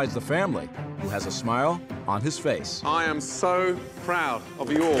else besides the family who has a smile on his face. I am so proud of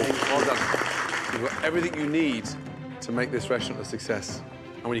you all. Well done. You've got everything you need to make this restaurant a success.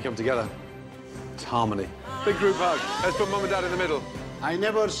 And when you come together, it's harmony. Big group hug. Let's put Mum and Dad in the middle. I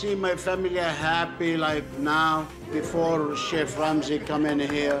never see my family happy like now. Before Chef Ramsay come in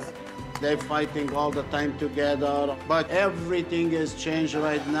here, they're fighting all the time together. But everything has changed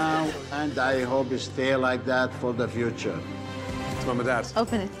right now, and I hope it stay like that for the future. It's Mum and Dad.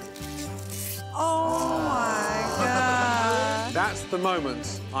 Open it. Oh my God. That's the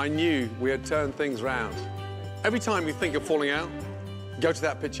moment I knew we had turned things round. Every time you think of falling out, go to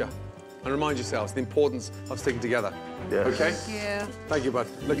that picture and remind yourselves the importance of sticking together. Yes. Okay? Thank you. Thank you, bud.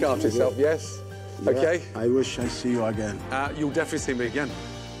 Look after yourself, yes? Yeah, okay? I wish I see you again. You'll definitely see me again.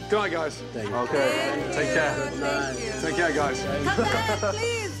 Good night, guys. Thank you. Okay. Take care. Good night. Take care, guys. Come back,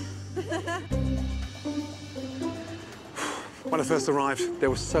 please. When I first arrived,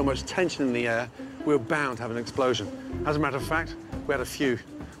 there was so much tension in the air, we were bound to have an explosion. As a matter of fact, We had a few.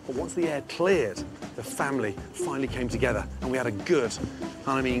 But once the air cleared, the family finally came together and we had a good, and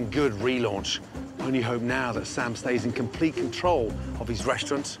I mean good, relaunch. Only hope now that Sam stays in complete control of his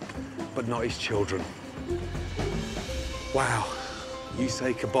restaurant, but not his children. Wow. You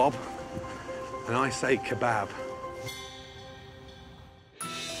say kabob, and I say kebab.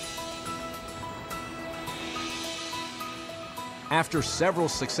 After several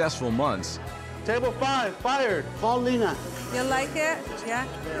successful months, Table 5, fired. Call Lena. You like it? Yeah?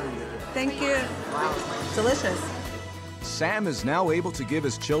 Thank you. Delicious. Sam is now able to give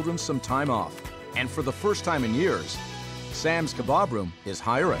his children some time off. And for the first time in years, Sam's Kebab Room is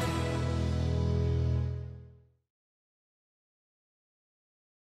hiring.